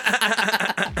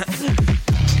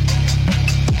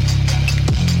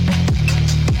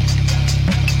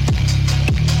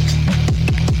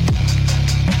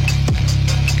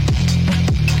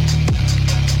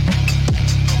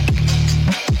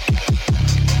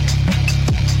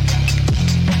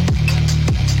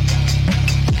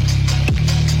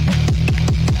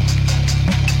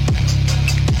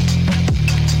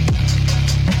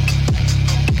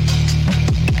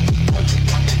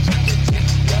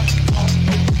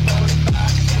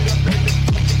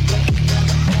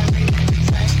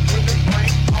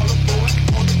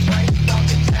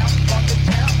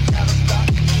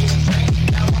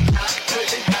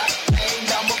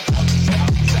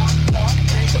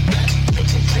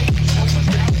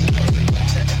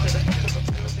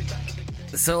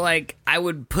 So, I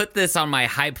would put this on my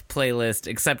hype playlist,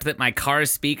 except that my car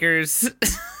speakers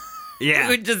Yeah.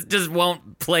 We just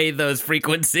won't play those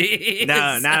frequencies.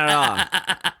 No, not at all.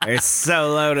 They're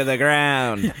so low to the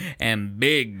ground. And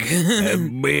big.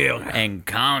 And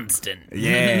constant.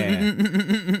 Yeah.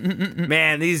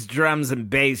 Man, these drums and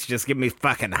bass just give me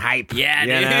fucking hype. Yeah, you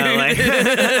dude.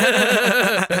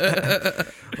 know?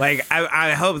 Like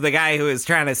I hope the guy who was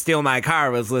trying to steal my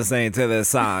car was listening to this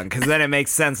song, because then it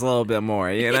makes sense a little bit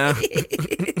more, you know?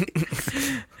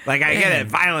 Like, I get it.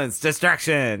 Violence,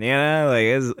 destruction, you know? Like,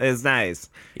 it's nice.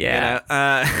 Yeah. You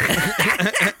know?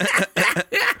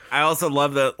 I also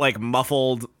love the, like,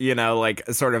 muffled, you know, like,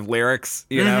 sort of lyrics,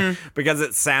 you know? Because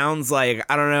it sounds like,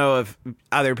 I don't know if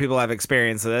other people have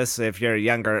experienced this. If you're a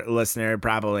younger listener,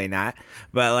 probably not.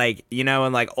 But, like, you know,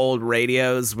 in, like, old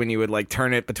radios, when you would, like,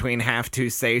 turn it between two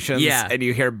stations, Yeah. and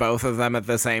you hear both of them at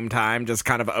the same time, just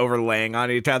kind of overlaying on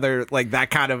each other, like,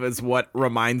 that kind of is what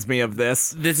reminds me of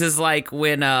this. This is like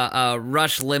when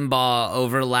Rush Limbaugh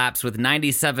overlaps with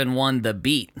 97.1 The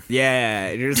Beat. Yeah,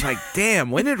 and you're just like,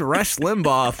 damn, when did Rush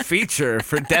Limbaugh feature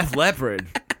for Def Leppard?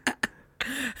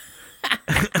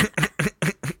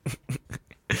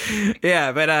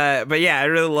 Yeah, but yeah, I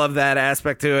really love that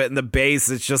aspect to it. And the bass,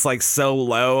 it's just like so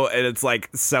low, and it's like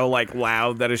so like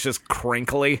loud that it's just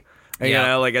crinkly. And, Yeah. You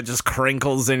know, like it just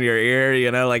crinkles in your ear.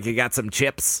 You know, like you got some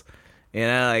chips. You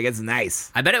know, like it's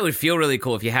nice. I bet it would feel really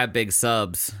cool if you had big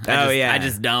subs. Yeah. I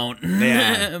just don't.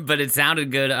 Yeah. But it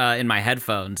sounded good in my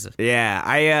headphones. Yeah,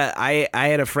 I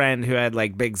had a friend who had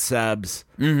like big subs,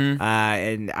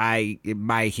 and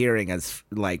my hearing is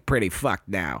like pretty fucked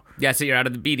now. Yeah, so you're out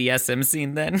of the BDSM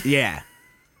scene then? Yeah,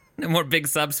 No more big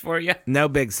subs for you? no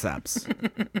big subs,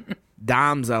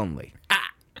 doms only.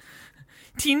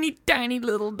 Teeny tiny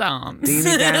little doms.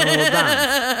 Teeny tiny little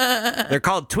doms. They're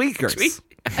called tweakers.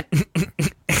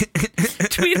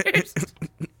 Tweeters.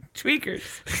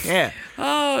 Tweakers. Yeah,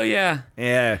 Oh, yeah.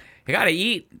 yeah. You gotta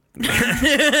eat.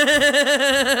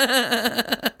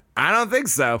 I don't think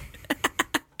so.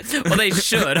 Well, they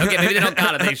should. Okay, maybe they don't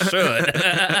gotta. They should.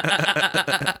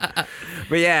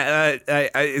 But yeah,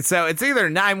 so it's either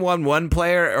 911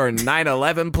 player or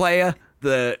 911 player.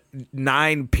 The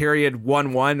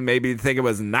 9.11, maybe you think it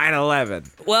was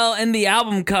 9/11. Well, and the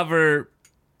album cover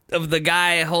of the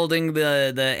guy holding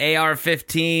the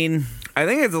AR-15. I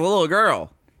think it's a little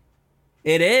girl.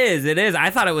 It is.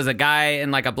 I thought it was a guy in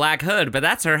like a black hood, but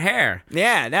that's her hair.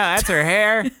 Yeah, no, that's her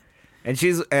hair. And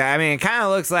she's, I mean, it kind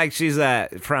of looks like she's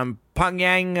from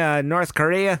Pyongyang, North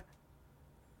Korea,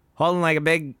 holding like a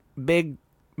big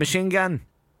machine gun.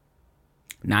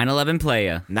 9/11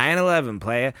 playa. 9/11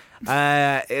 player.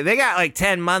 They got like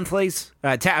 10 monthlies.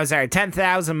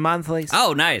 10,000 monthlies.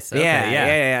 Oh, nice. Okay,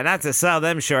 yeah. Not to sell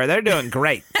them short. They're doing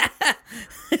great.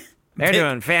 They're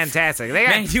doing fantastic. They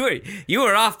got, Man, you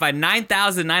were off by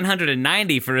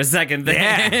 9,990 for a second there.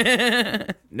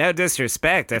 Yeah. No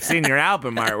disrespect. I've seen your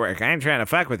album artwork. I ain't trying to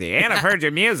fuck with you. And I've heard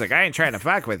your music. I ain't trying to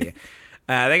fuck with you.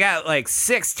 They got like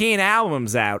 16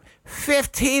 albums out,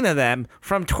 15 of them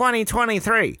from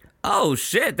 2023. Oh,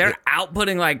 shit. They're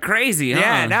outputting like crazy, huh?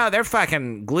 Yeah, no, they're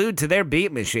fucking glued to their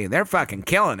beat machine. They're fucking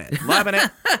killing it. Loving it.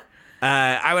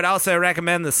 I would also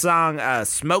recommend the song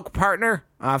Smoke Partner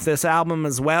off this album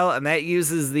as well, and that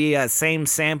uses the same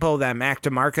sample that Mac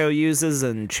DeMarco uses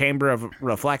in Chamber of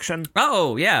Reflection.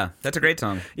 Oh, yeah. That's a great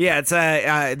song. Yeah, it's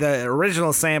the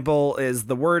original sample is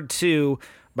The Word 2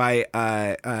 by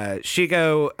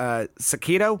Shigo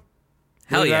Sakito.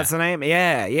 Hell yeah. That's the name?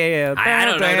 Yeah. I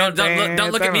don't know.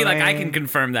 Don't look at me like I can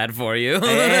confirm that for you.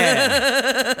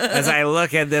 Yeah. As I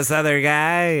look at this other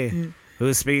guy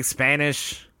who speaks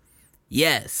Spanish.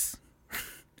 Yes.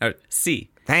 Or sí.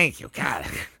 Thank you, God.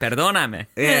 Perdóname.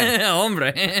 Yeah.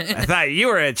 Hombre. I thought you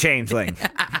were a changeling.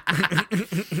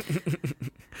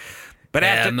 But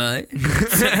after Am I?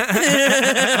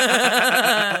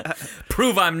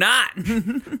 Prove I'm not.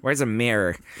 where's a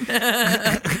mirror?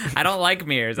 I don't like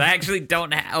mirrors. I actually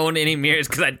don't own any mirrors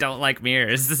because I don't like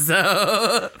mirrors.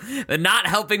 So they're not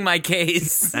helping my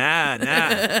case. Nah.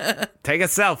 Take a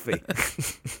selfie.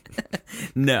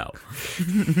 No.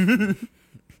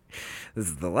 This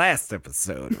is the last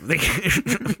episode of the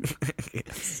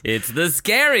It's the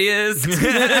scariest.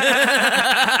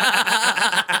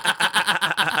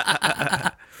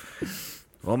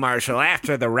 Well, Marshall,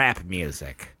 after the rap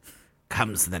music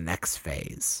comes the next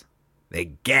phase. They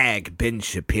gag Ben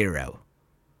Shapiro.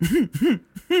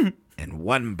 And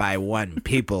one by one,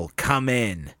 people come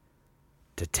in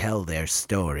to tell their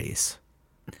stories.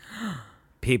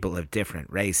 People of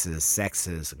different races,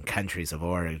 sexes, and countries of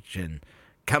origin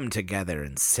come together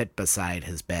and sit beside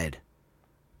his bed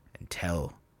and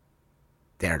tell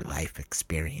their life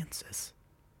experiences.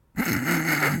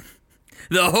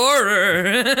 The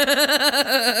horror.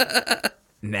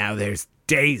 now there's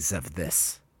days of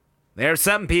this. There are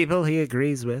some people he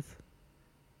agrees with,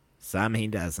 some he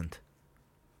doesn't.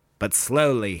 But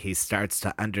slowly he starts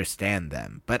to understand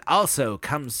them, but also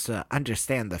comes to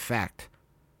understand the fact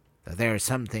that there are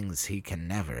some things he can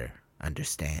never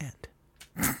understand.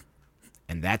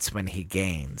 And that's when he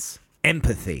gains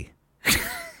empathy.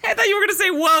 I thought you were gonna say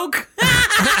woke.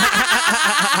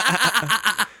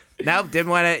 Nope, didn't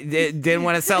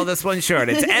want to sell this one short.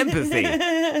 It's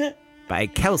Empathy by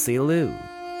Kelsey Lou.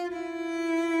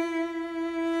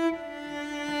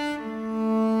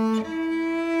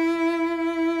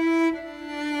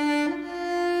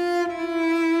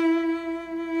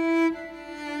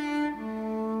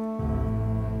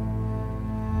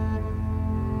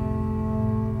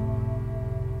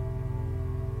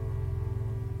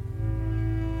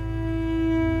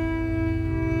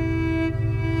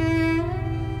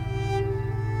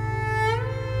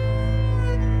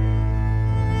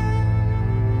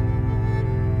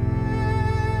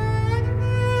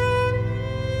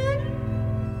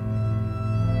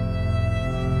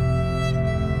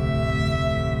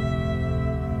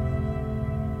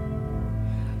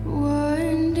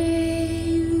 One day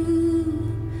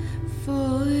you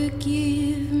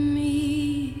forgive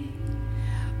me.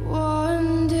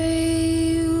 One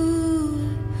day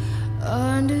you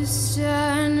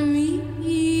understand me.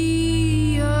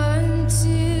 Until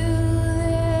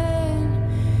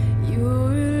then, you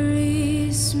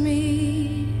release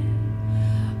me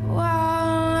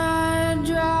while I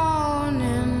drown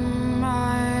in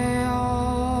my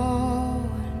own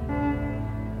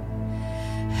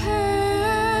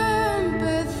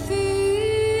empathy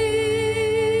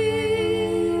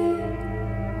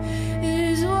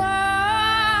is what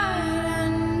I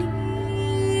need.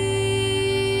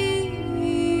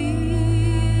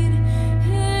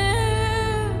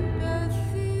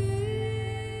 Empathy.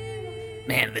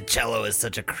 Man, the cello is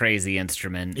such a crazy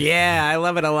instrument. Yeah, I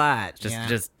love it a lot.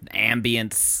 Just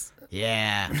ambience.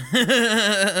 Yeah.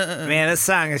 Man, this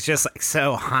song is just like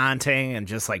so haunting and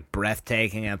just like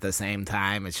breathtaking at the same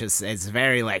time. It's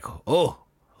very like, oh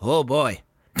boy.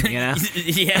 You know?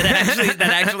 Yeah, that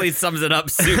actually sums it up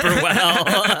super well.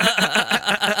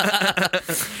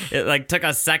 It like took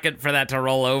a second for that to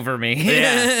roll over me.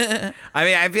 Yeah. I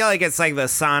mean, I feel like it's like the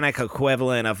sonic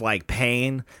equivalent of like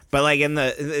pain, but like in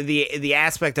the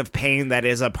aspect of pain that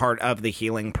is a part of the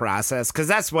healing process, because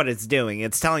that's what it's doing.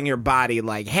 It's telling your body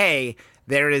like, hey,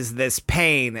 there is this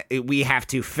pain, we have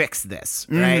to fix this,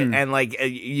 right? And like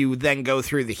you then go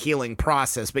through the healing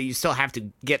process, but you still have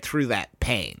to get through that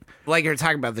pain. Like you're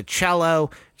talking about the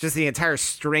cello, just the entire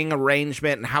string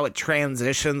arrangement and how it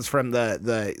transitions from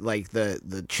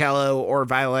the cello or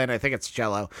violin, I think it's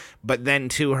cello, but then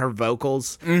to her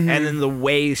vocals, and then the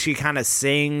way she kind of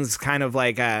sings, kind of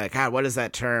like God, what is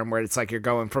that term where it's like you're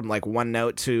going from like one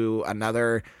note to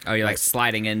another? Oh, you're like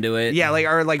sliding into it. Yeah, like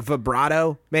or like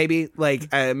vibrato, maybe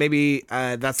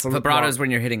that's the Vibrato is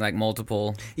when you're hitting like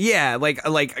multiple. Yeah, like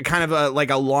kind of a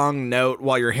long note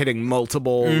while you're hitting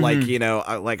multiple like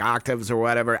like octaves or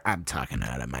whatever. I'm talking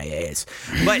out of my ass,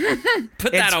 but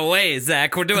Put that away,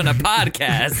 Zach. We're doing a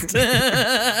podcast.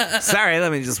 sorry,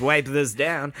 let me just wipe this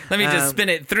down. Let me just spin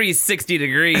it 360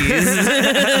 degrees.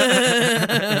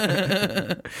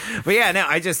 But yeah, no,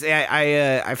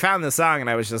 I found the song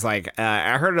and I was just like,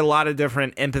 I heard a lot of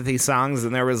different Empathy songs,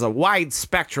 and there was a wide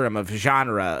spectrum of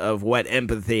genre of what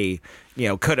Empathy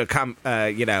could have could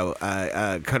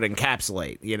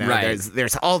encapsulate. Right.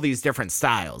 There's all these different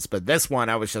styles, but this one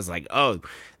I was just like, oh,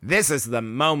 this is the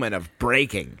moment of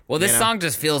breaking. Well, this song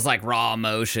just feels like raw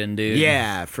emotion, dude.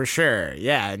 Yeah, for sure.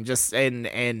 Yeah, and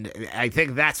I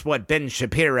think that's what Ben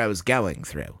Shapiro's going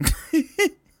through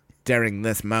during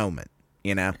this moment.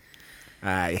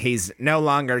 He's no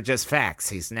longer just facts.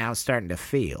 He's now starting to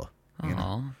feel.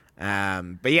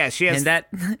 But yeah, she has.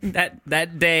 And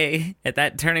that day at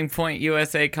that Turning Point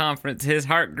USA conference, his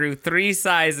heart grew 3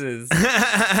 sizes,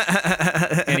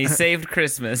 and he saved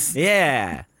Christmas.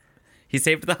 Yeah. He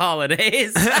saved the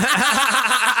holidays.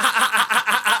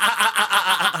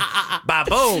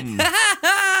 Ba-boom.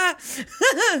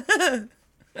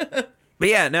 But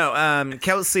yeah, no,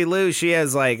 Kelsey Lou, she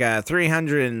has like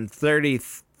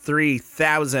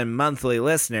 333,000 monthly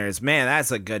listeners. Man,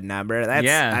 that's a good number.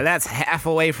 That's half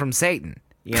away from Satan.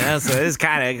 So this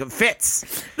kind of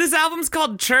fits. This album's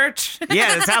called Church.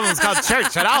 Yeah, this album's called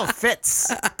Church. It all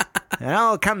fits. It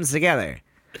all comes together.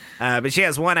 But she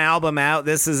has one album out.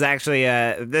 This is actually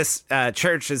this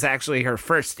Church is actually her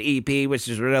first EP, which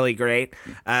is really great.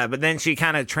 But then she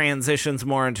kind of transitions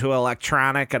more into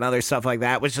electronic and other stuff like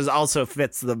that, which is also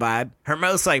fits the vibe. Her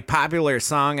most like popular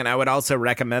song, and I would also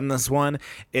recommend this one,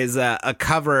 is a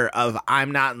cover of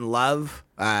 "I'm Not in Love."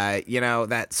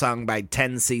 That song by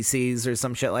 10ccs or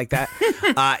some shit like that.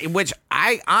 Which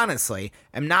I honestly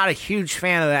am not a huge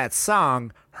fan of that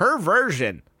song. Her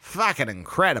version, fucking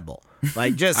incredible.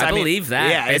 Like, just I believe that.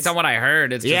 Yeah, based on what I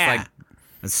heard, it's just like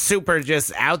it's super,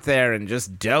 just out there and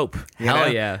just dope.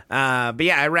 Hell yeah. But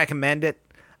yeah, I recommend it.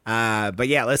 But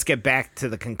yeah, let's get back to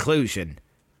the conclusion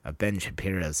of Ben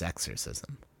Shapiro's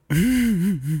Exorcism.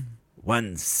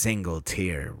 One single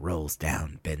tear rolls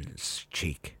down Ben's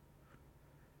cheek.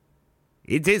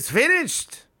 "It is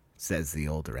finished," says the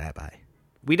old rabbi.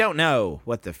 We don't know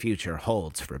what the future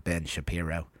holds for Ben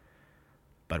Shapiro.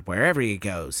 But wherever he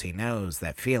goes, he knows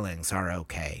that feelings are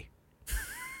okay.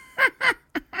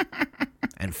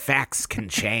 And facts can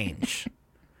change.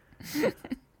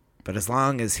 But as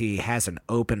long as he has an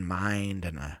open mind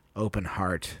and an open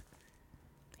heart,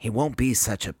 he won't be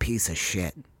such a piece of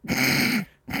shit.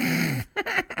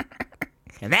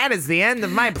 And that is the end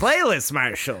of my playlist,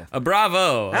 Marshall.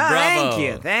 Bravo.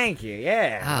 Bravo. Thank you.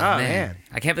 Yeah. Oh, man.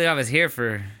 I can't believe I was here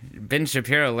for Ben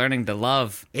Shapiro learning to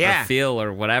love or feel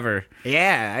or whatever.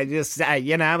 Yeah, I just,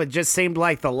 it just seemed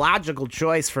like the logical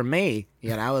choice for me.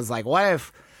 I was like, what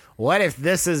if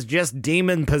this is just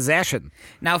demon possession?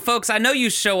 Now, folks, I know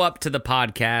you show up to the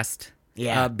podcast.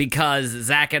 Yeah. Because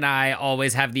Zach and I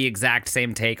always have the exact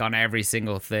same take on every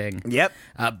single thing. Yep.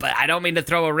 But I don't mean to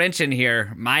throw a wrench in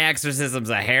here. My exorcism's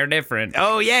a hair different.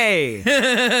 Oh, yay.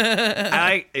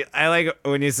 I like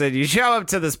when you said you show up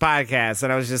to this podcast,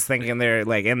 and I was just thinking they're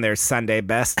like in their Sunday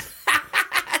best.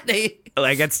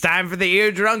 Like, it's time for the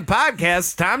Ear Drunk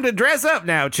Podcast. Time to dress up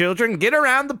now, children. Get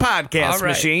around the podcast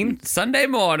machine. Sunday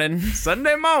morning.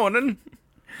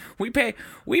 We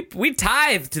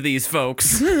tithe to these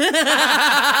folks.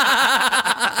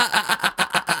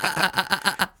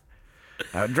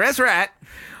 Dress right.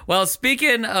 Well,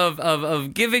 speaking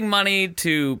of giving money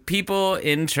to people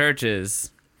in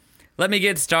churches, let me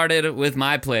get started with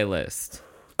my playlist.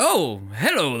 Oh,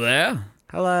 hello there.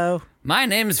 Hello. My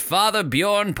name's Father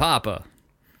Bjorn Papa.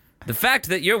 The fact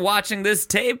that you're watching this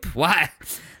tape, why,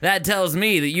 that tells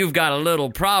me that you've got a little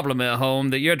problem at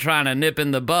home that you're trying to nip in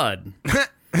the bud.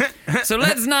 So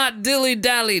let's not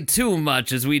dilly-dally too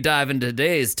much as we dive into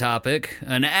today's topic,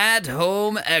 an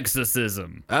at-home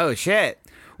exorcism. Oh, shit.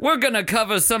 We're gonna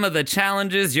cover some of the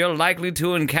challenges you're likely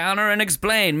to encounter and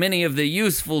explain many of the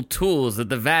useful tools that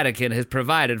the Vatican has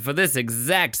provided for this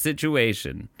exact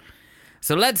situation.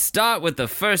 So let's start with the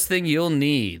first thing you'll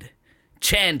need,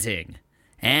 chanting,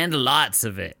 and lots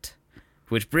of it.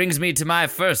 Which brings me to my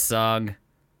first song,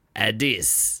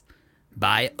 Addis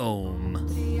by Om.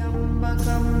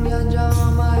 त्र्यम्बकं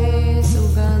यजामहे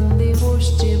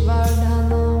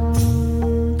सुगन्धिपुष्टिवर्धनम्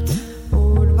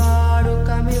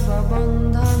उर्वारुकमिव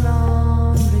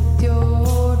बन्धनान्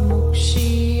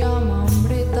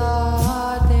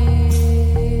मृत्योर्मुक्षीयममृताते.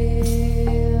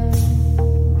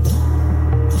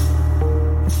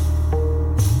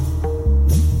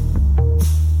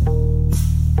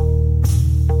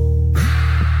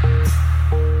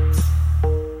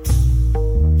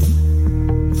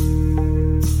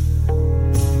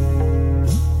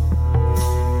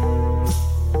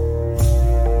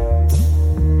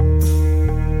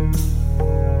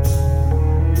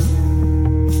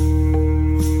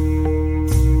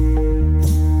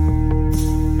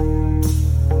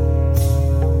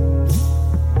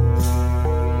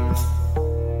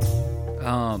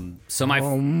 So my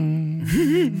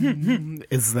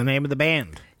is the name of the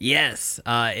band. Yes,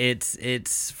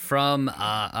 it's from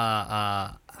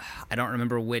I don't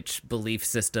remember which belief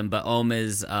system, but Om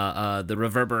is the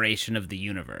reverberation of the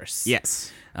universe.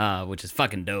 Yes. Which is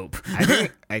fucking dope.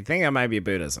 I think it might be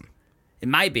Buddhism. It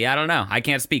might be. I don't know. I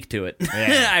can't speak to it.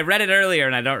 Yeah. I read it earlier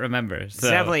and I don't remember. So. It's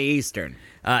definitely Eastern.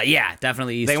 Yeah,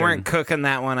 definitely Eastern. They weren't cooking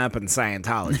that one up in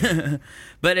Scientology.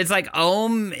 But it's like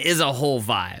Om is a whole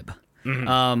vibe.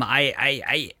 Mm-hmm.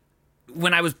 I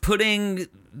when I was putting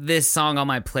this song on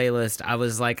my playlist, I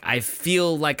was like, I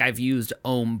feel like I've used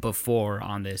Om before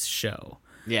on this show.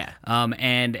 Yeah.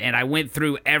 And I went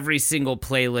through every single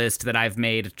playlist that I've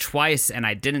made twice, and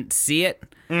I didn't see it.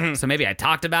 Mm-hmm. So maybe I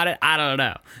talked about it. I don't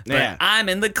know. But yeah. I'm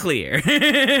in the clear.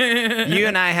 You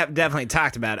and I have definitely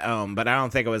talked about Om, but I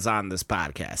don't think it was on this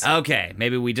podcast. Okay.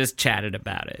 Maybe we just chatted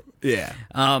about it. Yeah.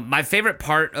 My favorite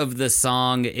part of the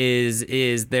song is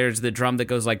there's the drum that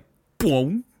goes like,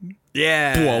 boom.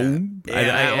 Yeah. Boom. Yeah,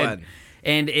 that one.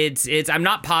 And it's I'm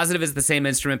not positive it's the same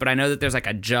instrument, but I know that there's like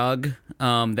a jug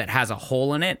that has a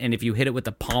hole in it, and if you hit it with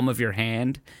the palm of your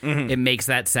hand, it makes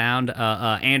that sound.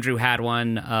 Andrew had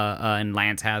one, and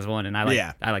Lance has one, and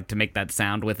I like to make that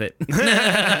sound with it.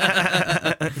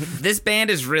 This band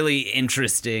is really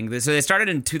interesting. So they started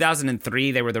in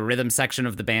 2003. They were the rhythm section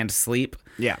of the band Sleep.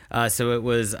 Yeah. So it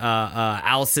was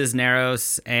Al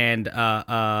Cisneros and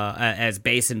as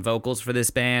bass and vocals for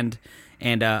this band,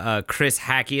 and Chris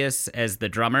Hackius as the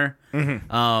drummer.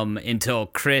 Until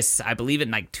Chris, I believe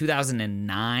in like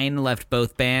 2009, left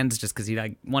both bands just because he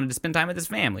like wanted to spend time with his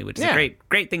family, which is a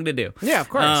great thing to do. Yeah, of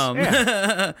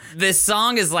course. This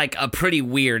song is like a pretty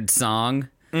weird song,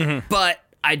 but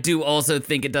I do also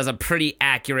think it does a pretty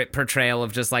accurate portrayal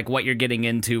of just like what you're getting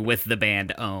into with the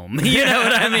band Ohm. You know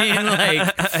what I mean?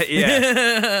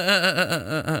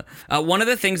 Like, one of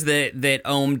the things that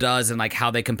Ohm does and like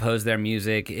how they compose their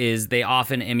music is they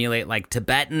often emulate like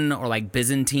Tibetan or like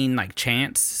Byzantine like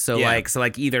chants. So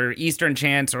like either Eastern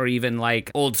chants or even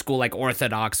like old school like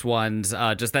Orthodox ones.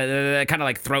 Just that kind of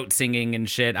like throat singing and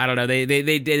shit. I don't know.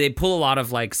 They pull a lot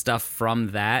of like stuff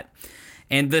from that.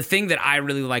 And the thing that I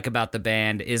really like about the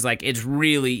band is like it's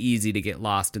really easy to get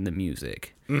lost in the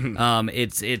music.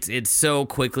 It's so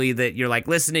quickly that you're like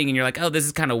listening and you're like, oh, this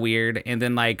is kind of weird, and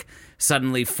then like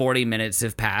suddenly 40 minutes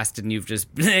have passed and you've just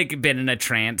like, been in a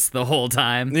trance the whole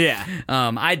time. Yeah.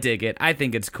 I dig it. I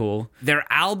think it's cool. Their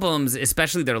albums,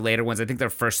 especially their later ones, I think their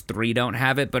first 3 don't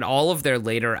have it, but all of their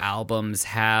later albums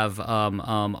have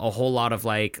a whole lot of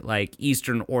like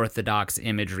Eastern Orthodox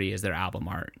imagery as their album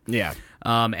art. Yeah.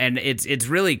 And it's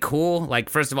really cool. Like,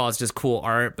 first of all, it's just cool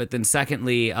art, but then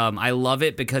secondly, I love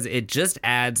it because it just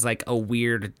adds like a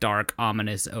weird, dark,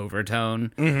 ominous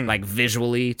overtone, like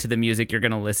visually to the music you're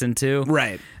gonna listen to.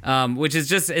 Right. Which is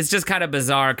just kind of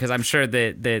bizarre because I'm sure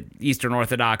that Eastern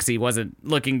Orthodoxy wasn't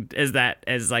looking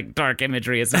as like dark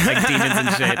imagery. It's not like demons and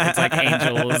shit. It's like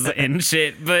angels and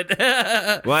shit. But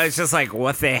well, it's just like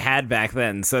what they had back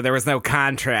then. So there was no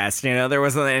contrast. You know, there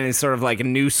wasn't any sort of like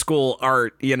new school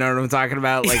art. You know what I'm talking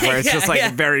about? Like where it's just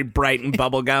like very bright and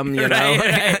bubblegum. You know,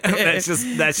 right.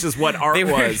 That's just what art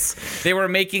was. They were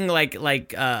making like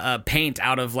paint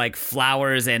out of like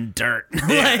flowers and dirt.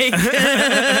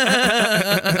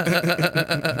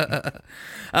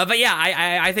 But yeah,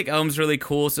 I think Ohm's really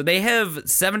cool. So they have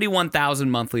 71,000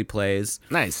 monthly plays.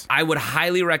 Nice. I would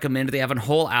highly recommend. They have a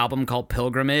whole album called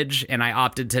Pilgrimage, and I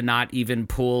opted to not even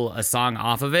pull a song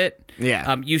off of it.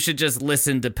 Yeah. You should just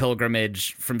listen to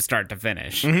Pilgrimage from start to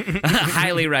finish.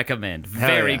 Highly recommend.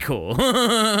 Very cool.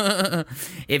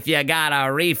 If you got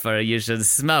a reefer, you should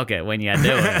smoke it when you do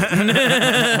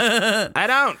it. I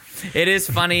don't. It is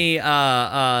funny.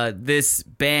 This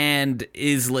band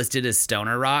is listed as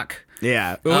stoner rock.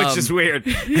 Yeah, which is weird.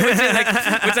 which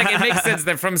it makes sense.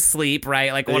 They're from Sleep,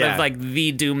 right? Like one of like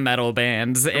the doom metal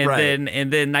bands, and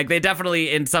then like they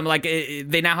definitely in some like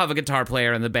they now have a guitar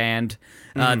player in the band.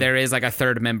 There is like a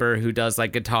third member who does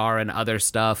like guitar and other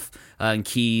stuff and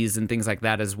keys and things like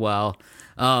that as well.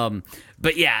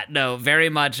 But yeah, no, very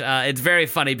much. It's very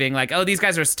funny being like, oh, these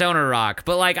guys are stoner rock,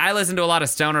 but like I listen to a lot of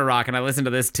stoner rock and I listen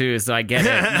to this too, so I get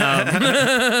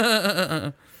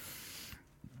it.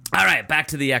 All right, back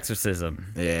to the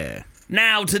Exorcism. Yeah.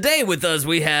 Now, today with us,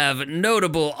 we have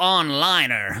notable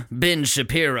onliner Ben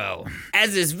Shapiro.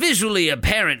 As is visually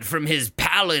apparent from his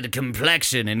pallid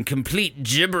complexion and complete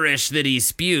gibberish that he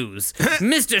spews,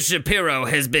 Mr. Shapiro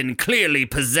has been clearly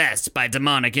possessed by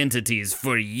demonic entities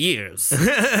for years.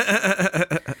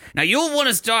 Now, you'll want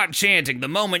to start chanting the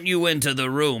moment you enter the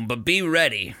room, but be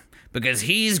ready, because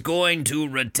he's going to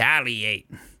retaliate.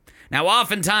 Now,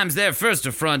 oftentimes their first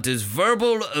affront is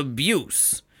verbal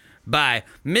abuse by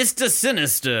Mr.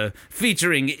 Sinister,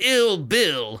 featuring Ill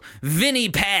Bill, Vinny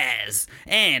Paz,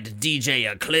 and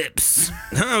DJ Eclipse.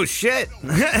 Oh, shit.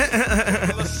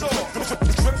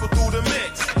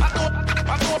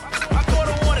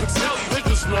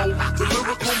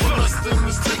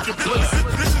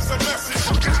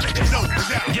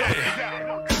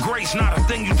 Grace not a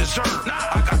thing you deserve.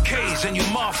 I got K's and you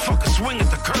motherfuckers swing at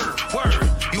the curb. Word,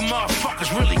 you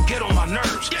motherfuckers really get on my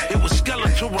nerves. It was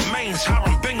skeletal remains,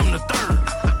 Hiram Bingham III.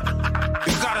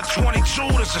 You got a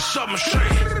 22 that's a submachine.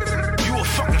 You a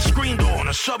fucking screen door on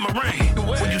a submarine.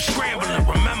 When you scrambling,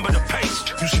 remember the pace.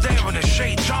 You staring at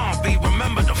Shay John B,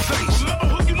 remember the face. Remember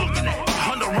who you looking at.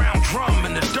 100-round drum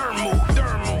in the dirt move.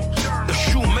 The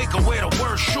shoemaker wear the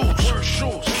worst shoes.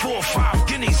 4 or 5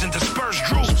 guineas and dispersed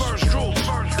drools.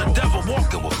 The devil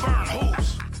walking with burned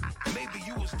hooves. Maybe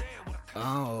you was there with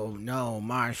Oh no,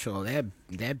 Marshall,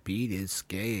 that beat is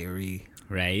scary.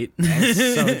 right?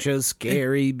 That's such a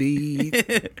scary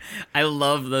beat. I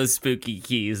love those spooky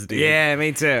keys, dude. Yeah,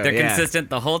 me too. They're yeah. consistent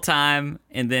the whole time,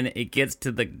 and then it gets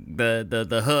to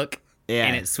the hook, Yeah.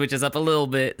 and it switches up a little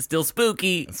bit. Still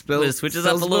spooky, but it switches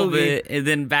still up a little spooky. bit, and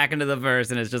then back into the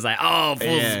verse, and it's just like,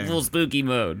 full spooky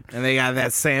mode. And they got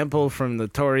that sample from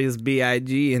Notorious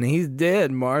B.I.G. and he's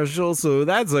dead, Marshall, so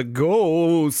that's a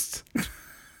ghost.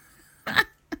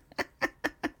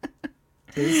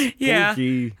 Yeah,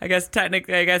 Spooky. I guess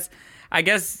technically,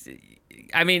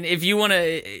 I mean, if you want to,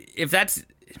 if that's,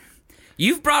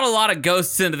 you've brought a lot of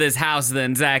ghosts into this house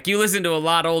then, Zach. You listen to a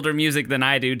lot older music than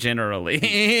I do generally.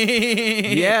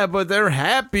 Yeah, but they're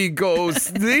happy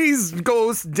ghosts. These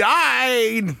ghosts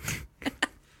died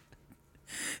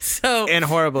So, in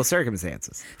horrible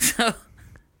circumstances.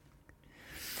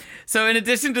 So in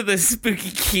addition to the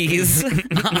spooky keys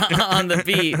on the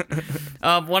beat,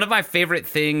 one of my favorite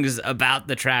things about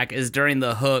the track is during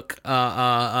the hook,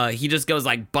 he just goes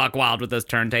like buck wild with those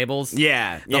turntables.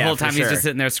 Yeah, The whole time he's just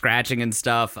sitting there scratching and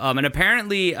stuff. And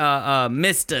apparently,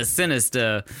 Mr.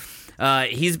 Sinister,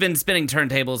 he's been spinning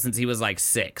turntables since he was like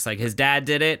 6. Like his dad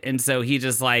did it, and so he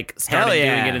just like started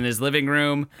yeah. doing it in his living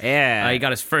room. Yeah. He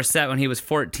got his first set when he was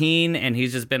 14, and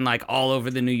he's just been like all over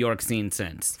the New York scene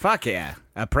since. Fuck yeah.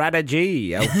 A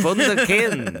prodigy, a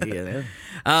wunderkind, you know.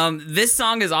 This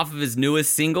song is off of his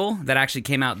newest single that actually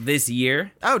came out this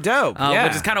year. Oh, dope. Yeah.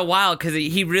 Which is kind of wild because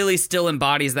he really still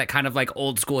embodies that kind of like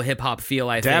old school hip hop feel,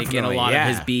 I think, in a Definitely, lot yeah.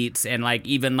 of his beats, and like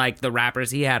even like the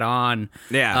rappers he had on,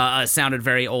 sounded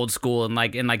very old school and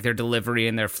like in like their delivery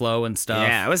and their flow and stuff.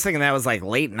 Yeah, I was thinking that was like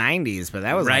late 90s, but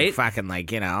that was Right? like fucking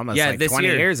like, you know, almost Yeah, like this 20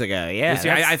 year. years ago. Yeah. This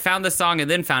year, that's- I found the song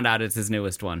and then found out it's his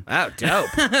newest one. Oh, dope.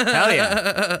 Hell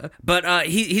yeah. But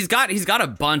he's got a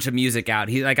bunch of music out.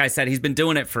 He, like I said, he's been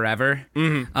doing it forever.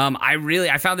 Mm-hmm.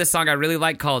 I found this song I really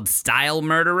like called "Style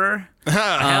Murderer." Oh,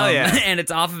 hell yeah. And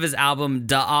it's off of his album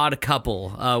 "Da Odd Couple,"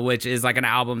 which is like an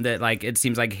album that like it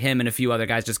seems like him and a few other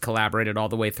guys just collaborated all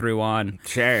the way through on.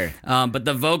 Sure. But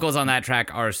the vocals on that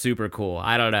track are super cool.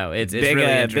 I don't know. It's Big, really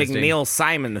big interesting. Neil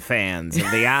Simon fans of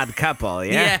The Odd Couple.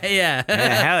 Yeah. Yeah.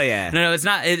 Yeah, hell yeah. No, it's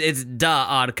not. It's "Da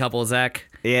Odd Couple," Zach.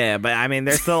 Yeah, but I mean,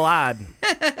 they're still odd.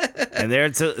 And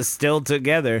they're still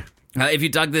together. If you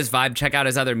dug this vibe, check out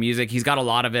his other music. He's got a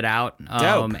lot of it out.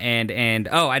 Dope. And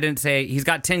I didn't say he's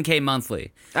got 10K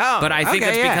monthly. Oh, but I think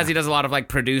okay, it's yeah. because he does a lot of like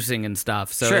producing and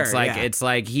stuff. So Sure, it's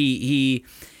like he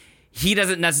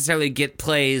doesn't necessarily get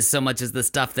plays so much as the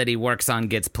stuff that he works on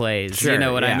gets plays. Sure, you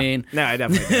know what I yeah. mean? No, I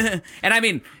definitely do. And I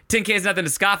mean, 10K is nothing to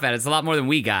scoff at. It's a lot more than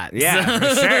we got. Yeah,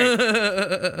 for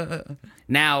sure.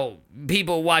 Now,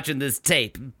 people watching this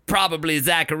tape, probably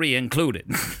Zachary included.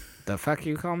 The fuck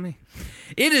you call me?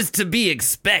 It is to be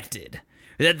expected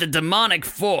that the demonic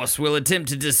force will attempt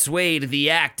to dissuade the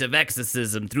act of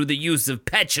exorcism through the use of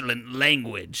petulant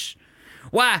language.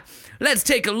 Why, let's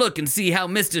take a look and see how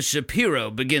Mr.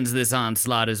 Shapiro begins this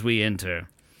onslaught as we enter.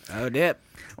 Oh, dip.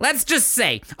 Let's just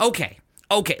say, okay,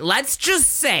 let's just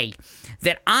say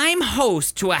that I'm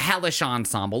host to a hellish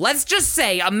ensemble. Let's just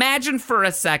say, imagine for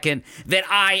a second that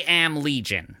I am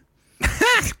Legion.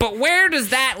 But where does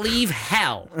that leave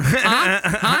hell?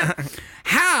 Huh?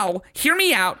 How, hear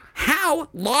me out, how,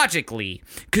 logically,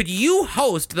 could you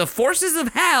host the forces of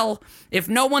hell if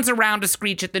no one's around to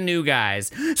screech at the new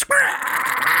guys?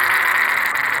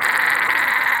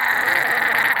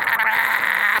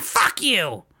 Fuck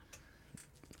you!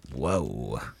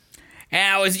 Whoa.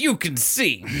 Now, as you can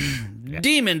see,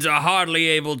 demons are hardly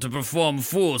able to perform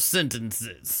full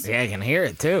sentences. Yeah, I can hear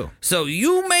it too. So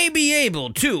you may be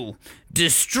able to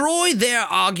destroy their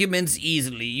arguments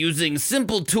easily using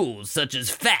simple tools such as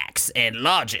facts and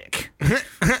logic.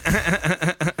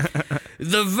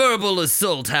 The verbal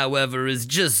assault, however, is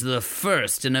just the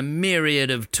first in a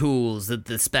myriad of tools at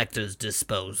the Spectre's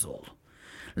disposal.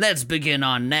 Let's begin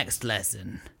our next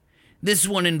lesson. This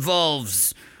one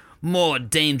involves more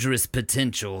dangerous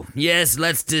potential. Yes,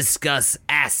 let's discuss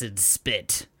Acid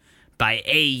Spit by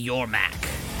A. Yormak.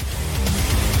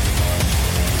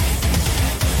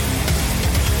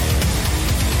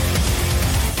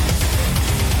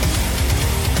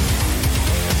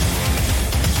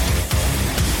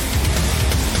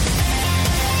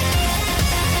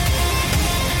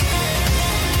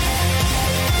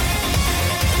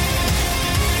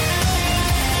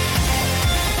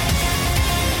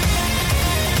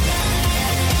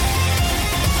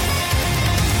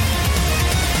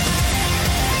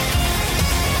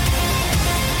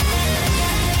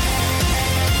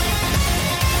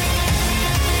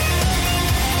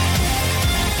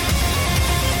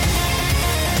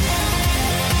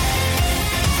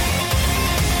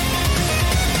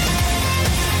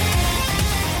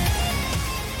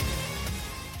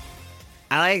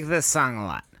 I like this song a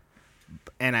lot.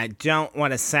 And I don't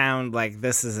want to sound like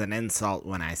this is an insult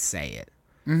when I say it.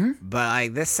 Mm-hmm. But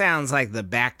like this sounds like the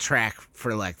backtrack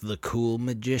for like The Cool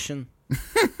Magician.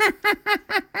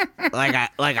 like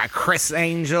a Chris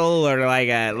Angel or like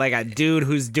a dude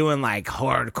who's doing like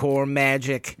hardcore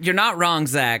magic. You're not wrong,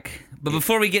 Zach. But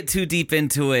before we get too deep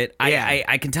into it,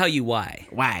 I can tell you why.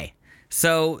 Why?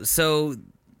 So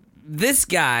this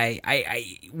guy,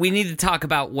 we need to talk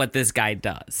about what this guy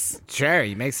does. Sure,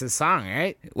 he makes this song,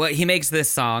 right? Well, he makes this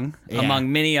song,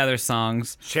 among many other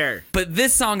songs. Sure. But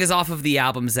this song is off of the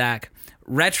album, Zach,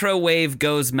 Retro Wave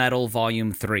Goes Metal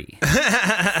Volume 3.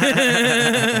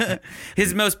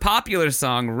 His most popular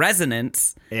song,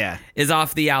 Resonance, is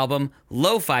off the album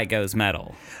Lo-Fi Goes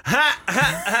Metal.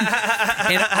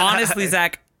 And honestly,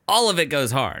 Zach, all of it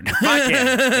goes hard. Fuck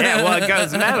yeah, well, it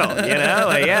goes metal, you know?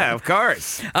 Like, yeah, of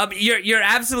course. You're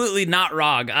absolutely not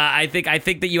wrong. I think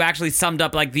that you actually summed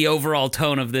up like the overall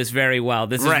tone of this very well.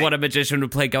 This is what a magician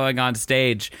would play going on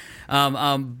stage.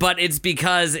 But it's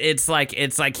because it's like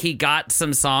he got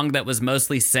some song that was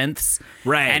mostly synths,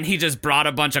 right? And he just brought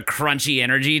a bunch of crunchy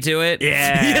energy to it.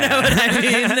 Yeah, you know what I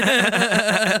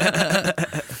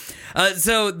mean.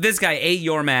 So this guy A.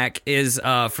 Yormak is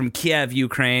from Kiev,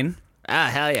 Ukraine. Ah,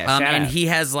 hell yeah! And he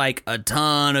has like a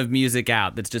ton of music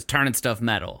out that's just turning stuff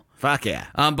metal. Fuck yeah!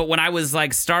 But when I was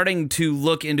like starting to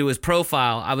look into his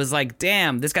profile, I was like,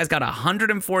 damn, this guy's got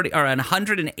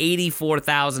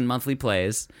 184,000 monthly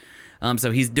plays.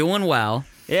 So he's doing well.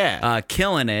 Yeah.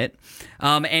 Killing it.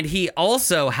 And he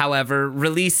also, however,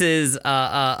 releases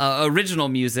original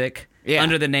music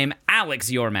under the name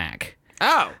Alex Yormak.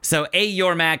 Oh. So A.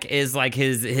 Yormak is like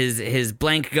his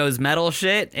blank goes metal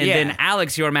shit, and then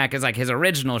Alex Yormak is like his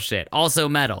original shit, also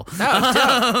metal.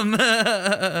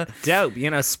 Oh, dope. Dope. You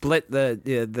know, split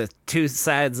the two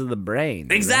sides of the brain.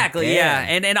 Exactly, yeah.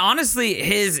 And honestly,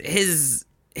 his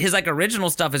like original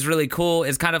stuff is really cool.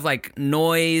 It's kind of like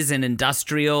noise and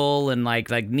industrial and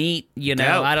like neat, you know.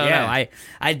 Dope, I don't know.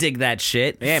 I dig that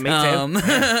shit. Yeah, me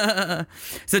too.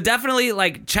 So definitely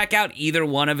like check out either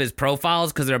one of his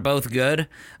profiles because they're both good.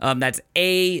 That's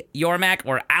A. Yormak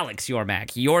or Alex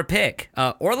Yormak. Your pick.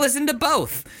 Or listen to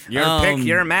both. Your pick,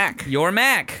 your Mac. Your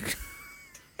Mac.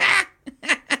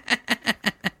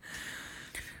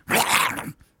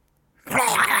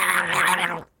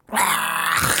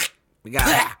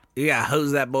 You gotta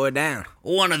hose that boy down.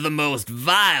 One of the most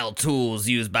vile tools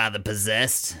used by the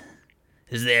possessed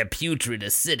is their putrid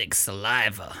acidic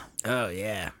saliva. Oh,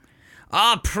 yeah.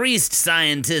 Our priest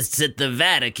scientists at the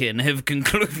Vatican have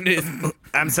concluded...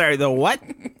 I'm sorry, the what?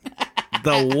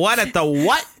 The what at the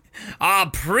what?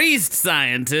 Our priest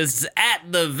scientists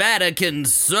at the Vatican,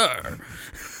 sir.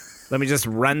 Let me just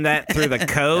run that through the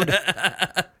code.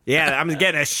 Yeah, I'm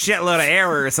getting a shitload of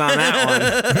errors on that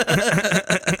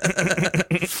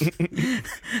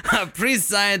one. Our priest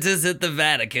scientists at the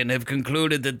Vatican have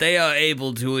concluded that they are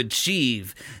able to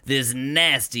achieve this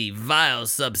nasty, vile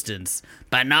substance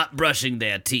by not brushing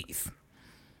their teeth.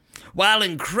 While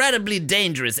incredibly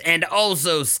dangerous and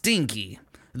also stinky,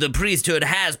 the priesthood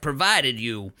has provided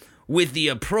you with the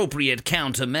appropriate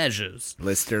countermeasures.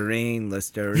 Listerine.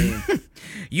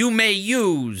 You may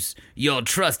use your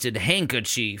trusted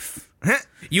handkerchief.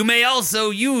 You may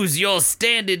also use your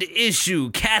standard issue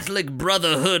Catholic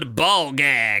Brotherhood ball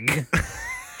gag.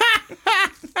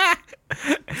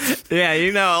 Yeah,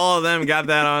 you know all of them got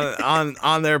that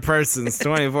on their persons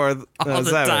 24/7. All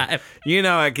the time. You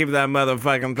know I keep that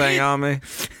motherfucking thing on me.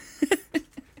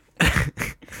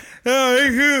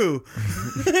 Oh,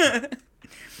 hey,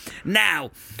 Now,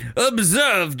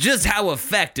 observe just how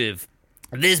effective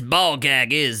this ball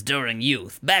gag is during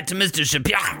youth. Back to Mr.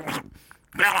 Shapiro.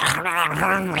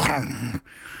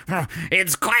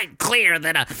 It's quite clear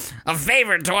that a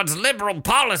favor towards liberal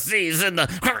policies in the...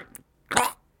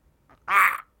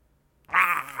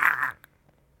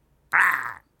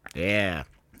 Yeah.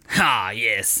 Ah,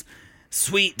 yes.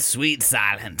 Sweet, sweet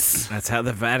silence. That's how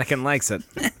the Vatican likes it.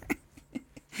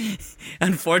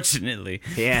 Unfortunately.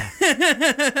 Yeah.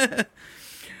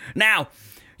 Now,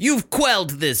 you've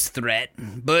quelled this threat,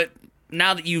 but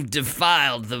now that you've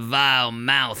defiled the vile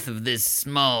mouth of this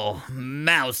small,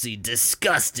 mousy,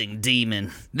 disgusting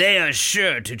demon, they are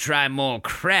sure to try more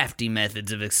crafty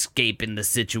methods of escaping the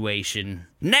situation.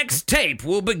 Next tape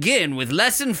will begin with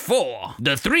Lesson 4,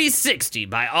 The 360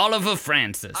 by Oliver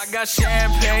Francis. I got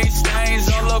champagne stains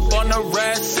all up on the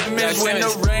rest image when the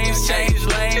rains change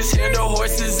lanes. Hear the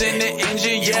horses in the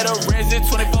engine, yeah, the rims at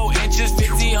 24 inches,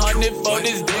 1500 100 for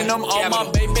this denim. All my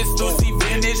babies Lucy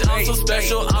vintage. I'm so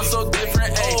special, I'm so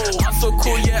different. Ayy, I'm so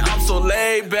cool, yeah, I'm so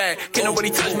laid back. Can't nobody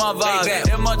touch my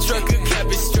vibe. In my truck, a cap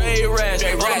is straight rash.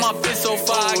 Roll my fist so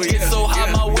far, I get so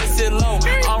high, my waist sit low.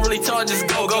 I don't really talk, just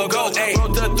go, go, go.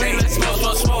 Roll to 3, let's smoke,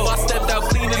 smoke, smoke. I stepped out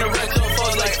clean in the red, so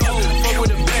falls like, oh, fuck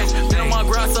with a bench. Been on my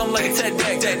grind, something like a tech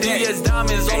deck. DDS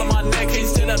diamonds all on my neck, can't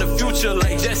stand out the future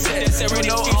like Jet Set. You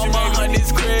know all my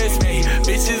honeys crispy,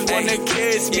 bitches wanna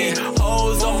kiss me.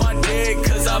 Hoes on my dick,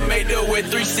 cause I made it with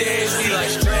 360. Like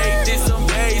straight, did some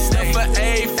bass, step for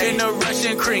eighth in the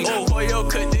Russian cream. Boy, yo,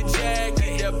 cut the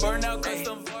jacket, that burnout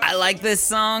custom. I like this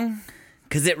song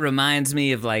because it reminds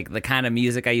me of like the kind of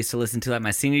music I used to listen to like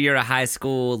my senior year of high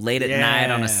school, late at night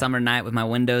on a summer night with my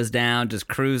windows down, just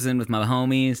cruising with my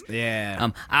homies.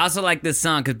 Yeah. I also like this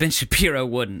song because Ben Shapiro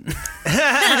wouldn't.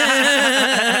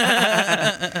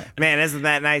 Man, isn't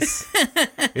that nice?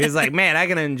 He was like, man, I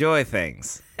can enjoy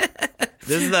things.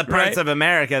 This is the parts of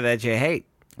America that you hate.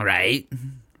 Right.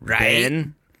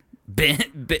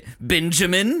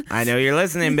 Benjamin. I know you're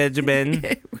listening, Benjamin.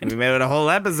 We made a whole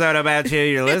episode about you.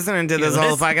 You're listening to this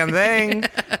whole fucking thing.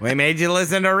 We made you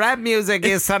listen to rap music,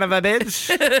 you son of a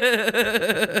bitch.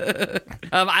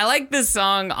 I like this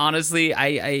song, honestly.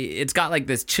 It's got like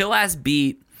this chill ass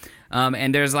beat.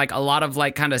 And there's like a lot of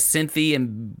like kind of synthy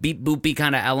and beat boopy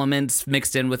kind of elements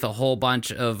mixed in with a whole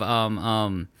bunch of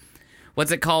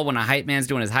what's it called when a hype man's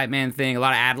doing his hype man thing? A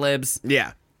lot of ad libs.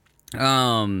 Yeah.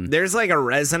 There's like a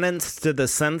resonance to the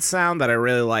synth sound that I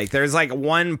really like. There's like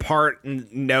one part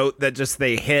note that just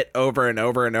they hit over and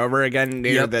over and over again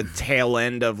near the tail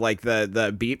end of like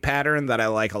the beat pattern that I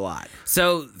like a lot.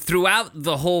 So throughout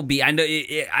the whole beat, I know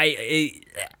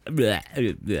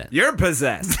you're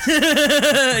possessed.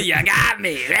 You got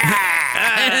me.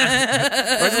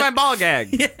 Where's my ball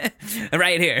gag?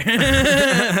 Right here.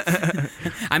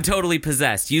 I'm totally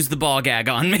possessed. Use the ball gag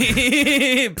on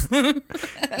me.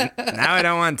 Now I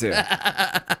don't want to.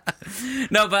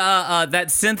 No, but that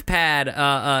synth pad,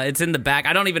 it's in the back.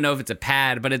 I don't even know if it's a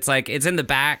pad, but it's like it's in the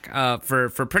back for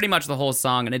pretty much the whole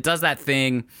song, and it does that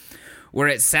thing where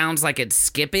it sounds like it's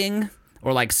skipping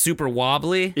or like super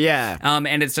wobbly. Yeah.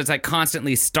 And it's just like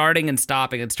constantly starting and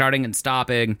stopping and starting and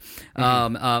stopping. Or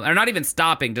not even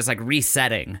stopping, just like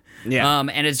resetting. Yeah.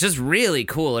 And it's just really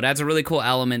cool. It adds a really cool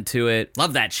element to it.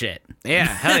 Love that shit. Yeah,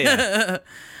 hell yeah.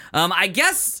 I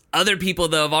guess other people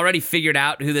though have already figured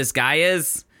out who this guy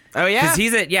is. Oh yeah, because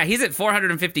he's at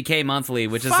 450K monthly,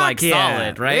 which is like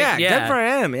solid, right? Yeah, good for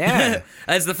him. Yeah,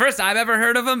 it's the first I've ever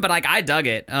heard of him, but like I dug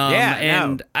it.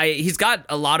 He's got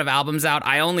a lot of albums out.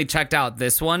 I only checked out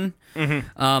this one.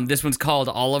 This one's called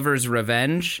Oliver's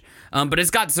Revenge, but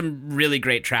it's got some really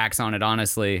great tracks on it.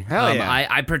 Honestly, hell yeah.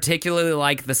 I particularly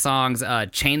like the songs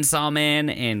 "Chainsaw Man"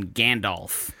 and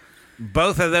 "Gandalf."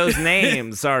 Both of those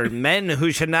names are men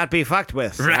who should not be fucked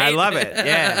with. Right? I love it.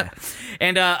 Yeah.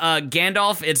 And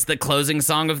Gandalf, it's the closing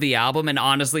song of the album, and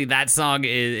honestly, that song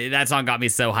got me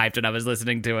so hyped when I was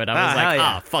listening to it. I was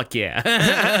like, fuck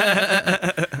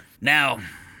yeah. Now,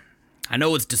 I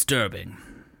know it's disturbing,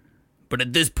 but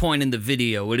at this point in the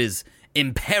video, it is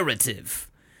imperative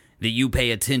that you pay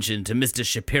attention to Mr.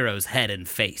 Shapiro's head and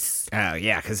face. Oh,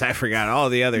 yeah, because I forgot all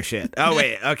the other shit. Oh,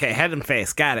 wait, okay, head and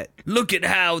face, got it. Look at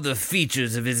how the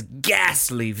features of his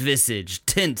ghastly visage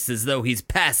tense as though he's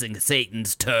passing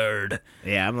Satan's turd.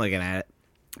 Yeah, I'm looking at it.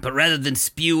 But rather than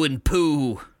spew and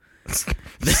poo...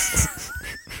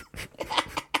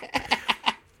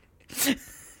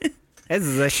 This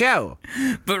is a show.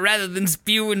 But rather than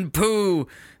spew and poo,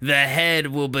 the head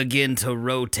will begin to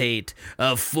rotate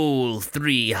a full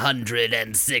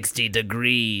 360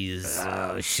 degrees.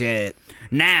 Oh, shit.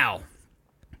 Now,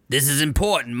 this is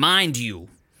important, mind you.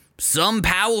 Some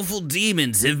powerful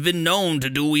demons have been known to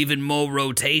do even more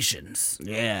rotations.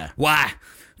 Yeah. Why,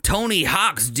 Tony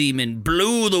Hawk's demon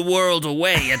blew the world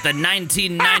away at the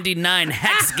 1999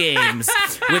 Hex Games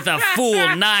with a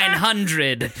full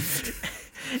 900.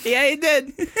 Yeah, he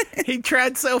did. He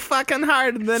tried so fucking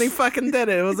hard, and then he fucking did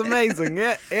it. It was amazing.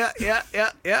 Yeah.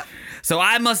 So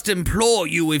I must implore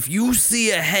you, if you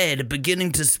see a head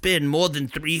beginning to spin more than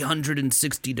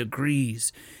 360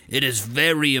 degrees, it is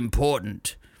very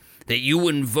important that you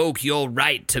invoke your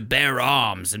right to bear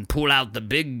arms and pull out the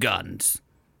big guns.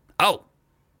 Oh,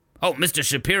 Mr.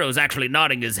 Shapiro's actually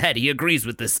nodding his head. He agrees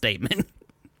with this statement.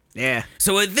 Yeah.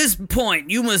 So at this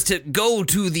point, you must go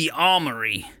to the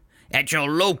armory at your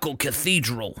local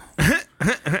cathedral,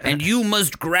 and you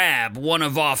must grab one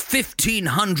of our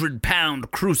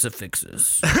 1,500-pound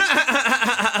crucifixes,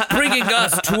 bringing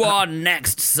us to our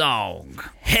next song,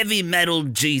 Heavy Metal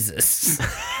Jesus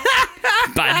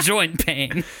by Joint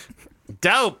Pain.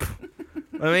 Dope.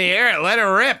 Let me hear it. Let it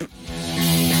rip.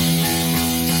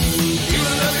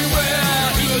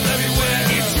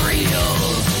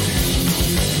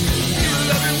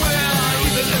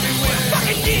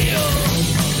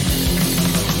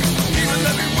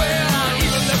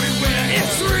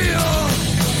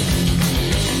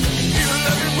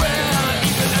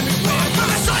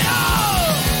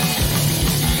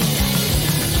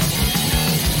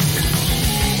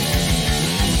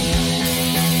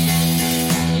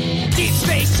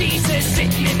 Jesus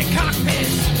sitting in the cockpit.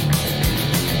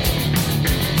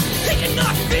 Taking the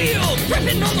field,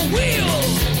 gripping on the wheel.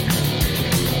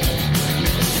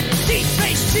 Deep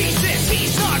space Jesus,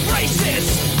 he's not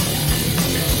racist.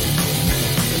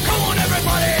 Come on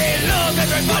everybody, love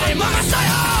everybody,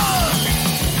 Messiah!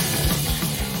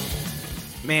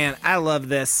 Man, I love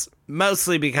this.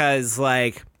 Mostly because,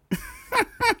 like...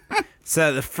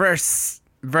 so the first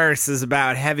verse is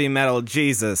about heavy metal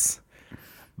Jesus.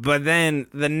 But then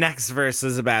the next verse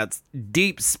is about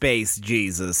deep space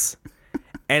Jesus.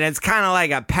 And it's kind of like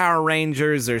a Power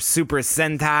Rangers or Super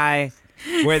Sentai,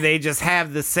 where they just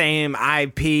have the same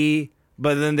IP,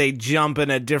 but then they jump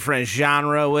in a different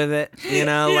genre with it. You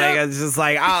know, like it's just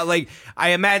like, oh, like I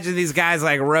imagine these guys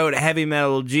like wrote Heavy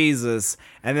Metal Jesus,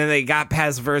 and then they got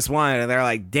past verse 1, and they're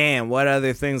like, damn, what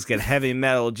other things could Heavy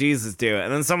Metal Jesus do?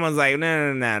 And then someone's like,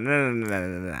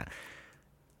 no.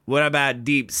 What about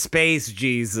Deep Space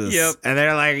Jesus? Yep. And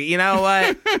they're like, you know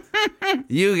what?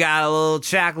 You got a little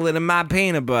chocolate in my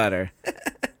peanut butter.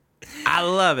 I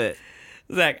love it.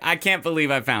 Zach, I can't believe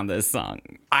I found this song.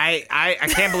 I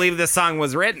can't believe this song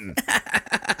was written.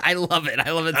 I love it.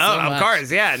 I love it so Oh, much. of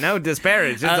course. Yeah, no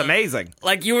disparage. It's amazing.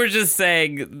 Like you were just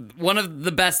saying, one of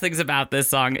the best things about this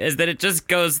song is that it just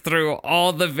goes through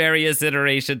all the various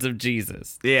iterations of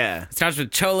Jesus. Yeah. It starts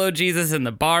with Cholo Jesus in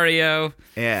the barrio.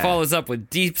 Yeah. Follows up with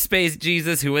Deep Space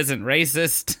Jesus, who isn't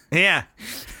racist. Yeah.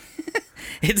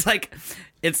 It's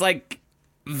like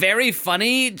very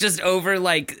funny, just over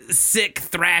like sick,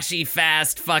 thrashy,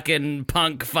 fast, fucking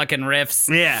punk, fucking riffs.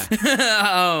 Yeah.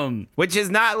 Which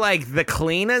is not like the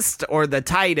cleanest or the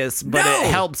tightest, but No. it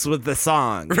helps with the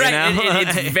song. Right, You know?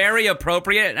 it's very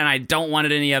appropriate, and I don't want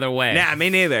it any other way. Yeah,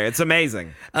 me neither. It's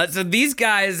amazing. So these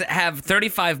guys have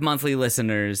 35 monthly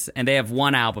listeners, and they have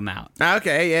one album out.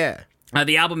 Okay, yeah.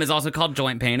 The album is also called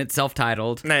Joint Pain. It's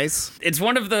self-titled. Nice. It's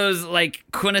one of those, like,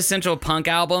 quintessential punk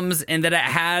albums in that it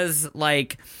has,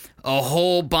 like, a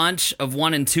whole bunch of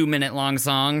 1 and 2 minute long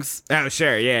songs. Oh,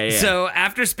 sure. Yeah. So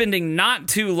after spending not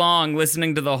too long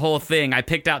listening to the whole thing, I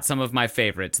picked out some of my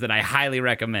favorites that I highly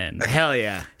recommend. Hell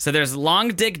yeah. So there's Long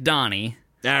Dick Donnie.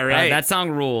 All right. That song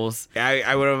rules.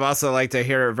 I would have also liked to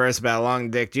hear a verse about Long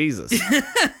Dick Jesus.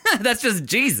 That's just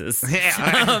Jesus.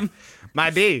 Yeah.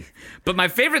 Might be. But my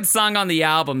favorite song on the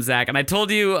album, Zach, and I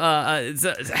told you, I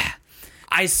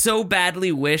so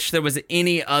badly wish there was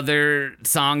any other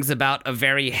songs about a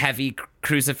very heavy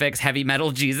crucifix, heavy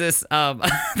metal Jesus.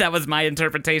 That was my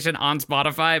interpretation on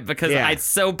Spotify, because I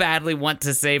so badly want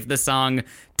to save the song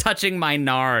Touching My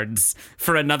Nards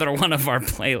for another one of our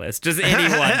playlists. Just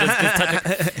anyone. just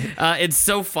touching. It's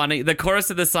so funny. The chorus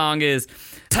of the song is,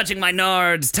 touching my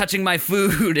nards, touching my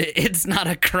food, it's not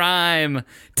a crime.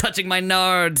 Touching my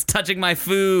nards, touching my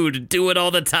food, do it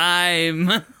all the time.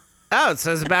 Oh,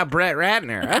 so it's about Brett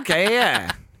Ratner. Okay,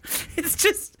 yeah. It's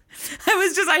just,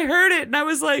 I heard it and I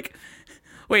was like,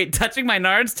 wait, touching my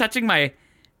nards, touching my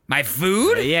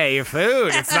food? Yeah, your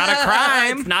food. It's not a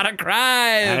crime. It's not a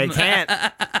crime.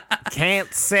 I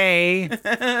can't say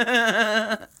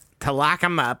to lock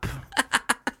him up,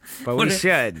 but we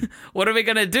should. What are we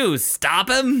gonna do? Stop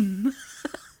him?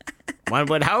 One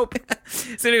would hope.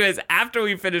 So anyways, after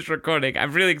we finish recording,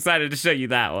 I'm really excited to show you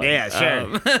that one. Yeah,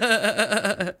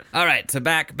 sure. All right, so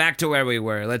back to where we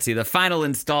were. Let's see, the final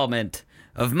installment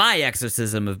of my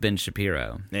exorcism of Ben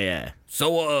Shapiro. Yeah.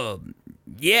 So,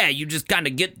 yeah, you just kind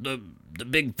of get the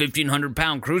big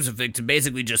 1,500-pound crucifix and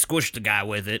basically just squish the guy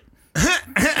with it.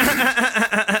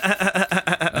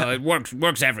 It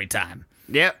works every time.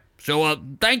 Yep. So,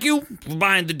 thank you for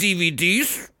buying the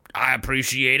DVDs. I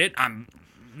appreciate it. I'm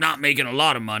not making a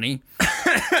lot of money.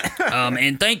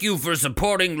 And thank you for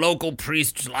supporting local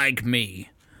priests like me.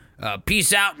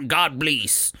 Peace out and God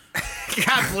bless.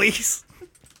 God bless.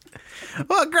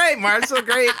 Well, great, Marshall.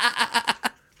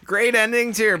 Great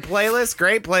ending to your playlist.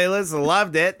 Great playlist.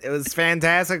 Loved it. It was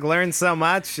fantastic. Learned so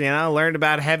much. Learned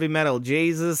about heavy metal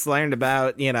Jesus. Learned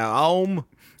about, Ohm.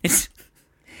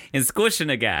 And squishing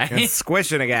a guy. And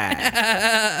squishing a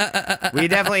guy. We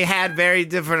definitely had very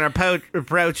different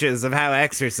approaches of how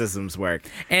exorcisms work.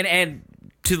 And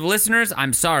to the listeners,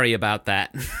 I'm sorry about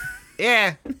that.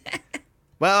 Yeah.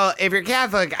 Well, if you're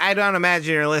Catholic, I don't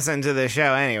imagine you're listening to this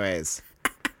show anyways.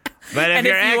 But if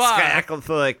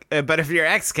you're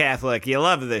ex-Catholic, you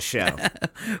love this show.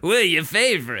 We're your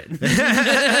favorite.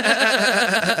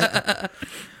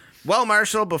 Well,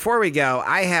 Marshall, before we go,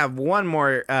 I have one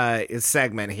more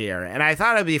segment here, and I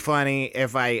thought it'd be funny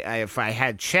if I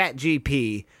had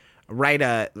ChatGPT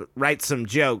write some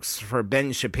jokes for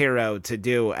Ben Shapiro to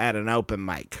do at an open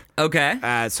mic.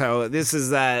 Okay. So this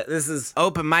is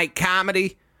open mic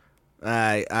comedy.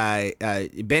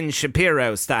 Ben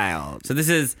Shapiro style. So this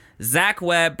is Zach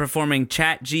Webb performing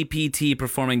Chat GPT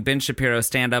performing Ben Shapiro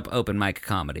stand-up open mic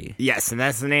comedy. Yes, and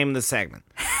that's the name of the segment.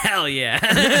 Hell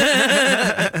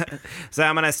yeah. So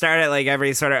I'm going to start it like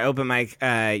every sort of open mic,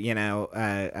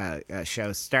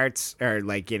 show starts, or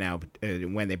like,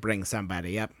 when they bring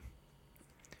somebody up.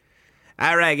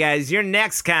 All right, guys, your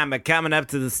next comic coming up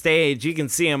to the stage. You can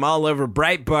see him all over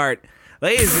Breitbart.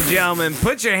 Ladies and gentlemen,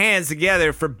 put your hands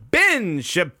together for Ben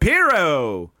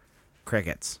Shapiro.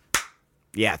 Crickets.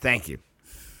 Yeah, thank you.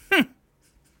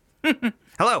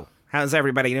 Hello, how's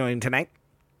everybody doing tonight?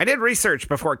 I did research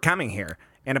before coming here,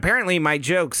 and apparently my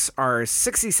jokes are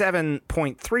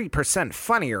 67.3%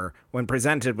 funnier when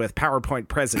presented with PowerPoint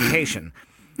presentation.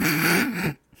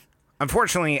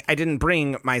 Unfortunately, I didn't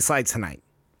bring my slides tonight.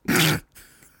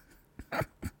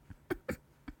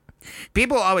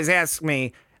 People always ask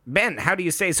me, Ben, how do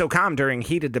you stay so calm during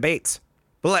heated debates?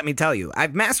 Well, let me tell you,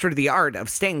 I've mastered the art of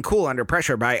staying cool under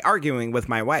pressure by arguing with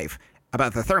my wife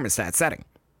about the thermostat setting.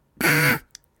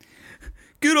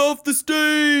 Get off the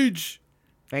stage!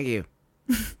 Thank you.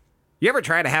 You ever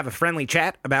try to have a friendly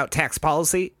chat about tax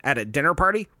policy at a dinner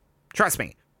party? Trust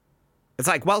me, it's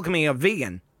like welcoming a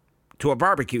vegan to a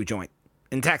barbecue joint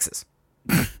in Texas.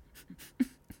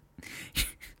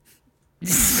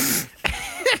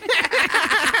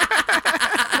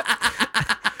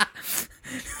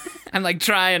 I'm like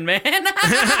trying, man.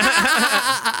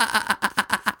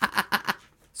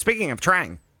 Speaking of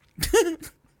trying,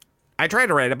 I tried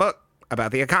to write a book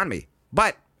about the economy,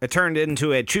 but it turned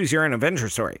into a choose your own adventure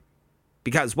story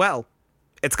because, well,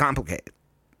 it's complicated.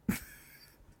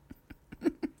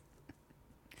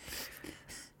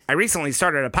 I recently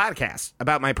started a podcast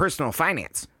about my personal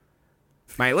finance.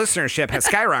 My listenership has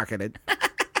skyrocketed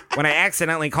when I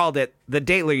accidentally called it the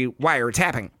Daily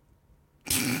Wiretapping.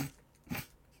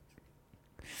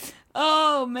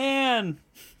 Oh, man.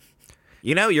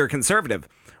 You know, you're conservative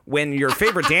when your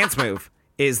favorite dance move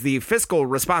is the fiscal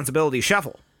responsibility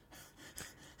shuffle.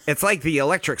 It's like the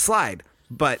electric slide,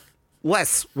 but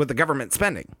less with the government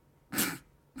spending.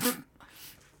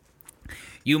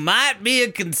 You might be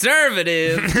a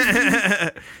conservative.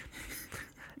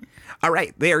 All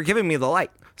right, they are giving me the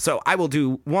light, so I will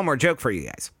do one more joke for you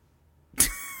guys.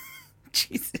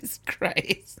 Jesus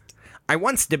Christ. I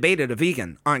once debated a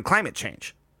vegan on climate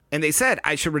change, and they said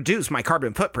I should reduce my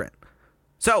carbon footprint.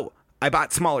 So I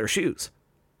bought smaller shoes.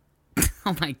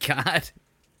 Oh, my God.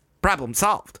 Problem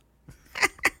solved.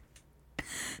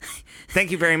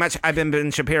 Thank you very much. I've been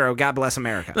Ben Shapiro. God bless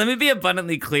America. Let me be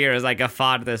abundantly clear as I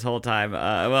guffawed this whole time.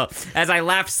 As I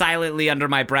laughed silently under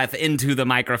my breath into the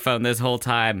microphone this whole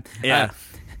time. Yeah.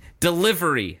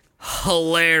 Delivery,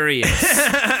 hilarious.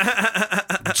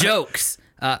 Jokes,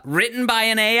 written by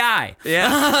an AI. Yeah.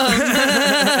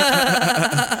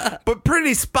 But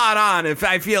pretty spot on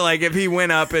if he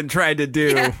went up and tried to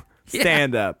do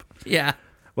stand up. Yeah.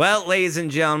 Well, ladies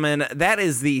and gentlemen, that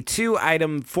is the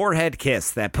 2-item forehead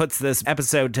kiss that puts this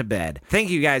episode to bed. Thank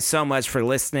you guys so much for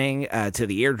listening to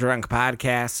the Ear Drunk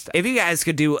Podcast. If you guys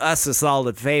could do us a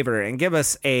solid favor and give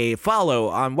us a follow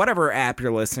on whatever app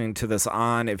you're listening to this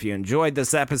on. If you enjoyed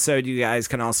this episode, you guys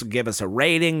can also give us a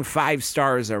rating, 5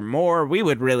 stars or more. We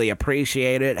would really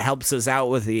appreciate it. It helps us out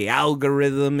with the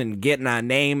algorithm and getting our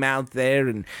name out there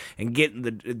and getting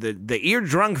the Ear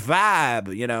Drunk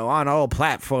vibe, on all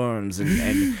platforms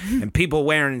and people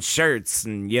wearing shirts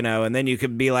and then you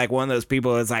could be like one of those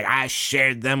people that's like, I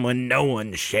shared them when no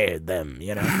one shared them,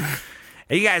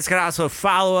 And you guys can also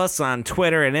follow us on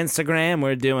Twitter and Instagram.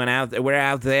 We're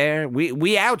out there.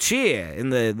 We out here in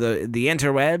the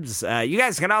interwebs. You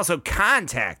guys can also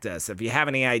contact us if you have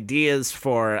any ideas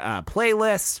for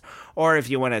playlists, or if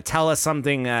you want to tell us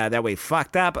something that we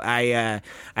fucked up. I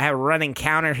have a running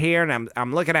counter here, and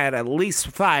I'm looking at least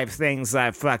 5 things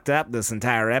I fucked up this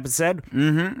entire episode.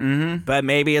 But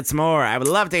maybe it's more. I would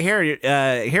love to hear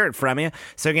it from you.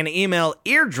 So you can email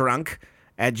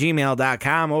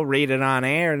eardrunk@gmail.com. We'll read it on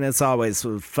air, and it's always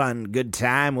a fun, good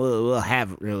time. We'll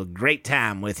have a great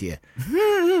time with you.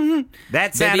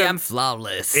 Maybe I'm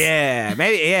flawless. Yeah,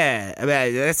 maybe, yeah.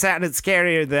 That sounded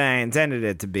scarier than I intended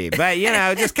it to be. But,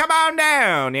 just come on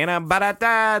down,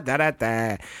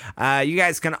 ba-da-da, you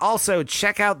guys can also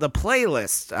check out the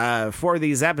playlist for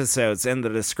these episodes in the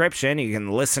description. You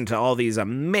can listen to all these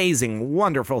amazing,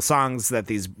 wonderful songs that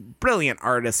these brilliant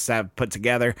artists have put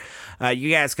together.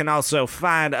 You guys can also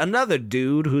find another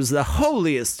dude who's the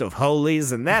holiest of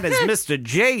holies, and that is Mr.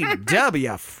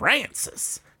 J.W.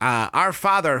 Francis. Our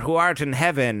Father who art in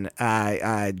heaven,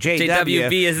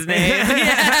 JWB is his name.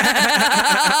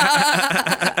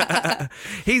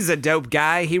 He's a dope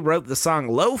guy. He wrote the song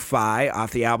Lo-Fi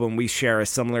off the album We Share a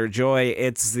Similar Joy.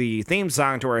 It's the theme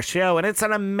song to our show, and it's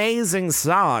an amazing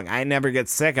song. I never get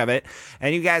sick of it.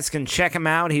 And you guys can check him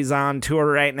out. He's on tour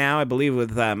right now, I believe,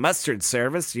 with Mustard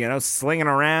Service, slinging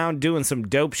around, doing some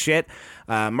dope shit.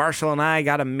 Marshall and I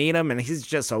got to meet him, and he's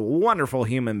just a wonderful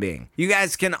human being. You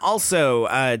guys can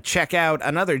also check out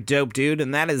another dope dude,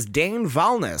 and that is Dane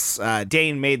Valness.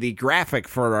 Dane made the graphic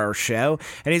for our show,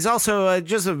 and he's also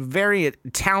just a very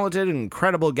talented and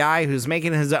incredible guy who's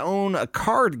making his own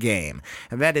card game,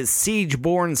 and that is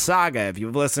Siegeborn Saga. If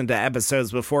you've listened to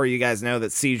episodes before, you guys know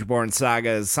that Siegeborn Saga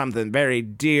is something very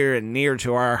dear and near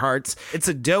to our hearts. It's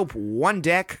a dope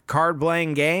one-deck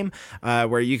card-playing game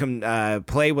where you can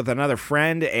play with another friend,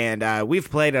 and we've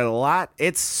played it a lot.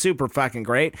 It's super fucking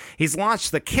great. He's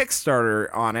launched the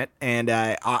Kickstarter on it, and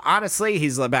honestly,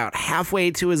 he's about halfway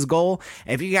to his goal.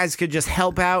 If you guys could just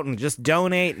help out and just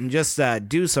donate and just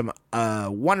do some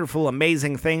wonderful,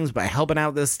 amazing things by helping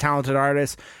out this talented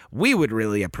artist, we would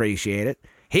really appreciate it.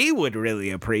 He would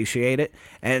really appreciate it,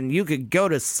 and you could go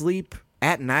to sleep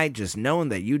at night just knowing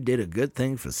that you did a good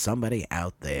thing for somebody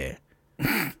out there.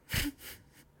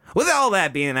 With all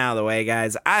that being out of the way,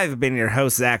 guys, I've been your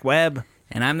host, Zach Webb.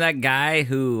 And I'm that guy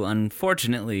who,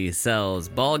 unfortunately, sells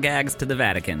ball gags to the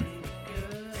Vatican.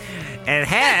 And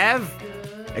have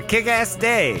a kick-ass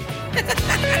day.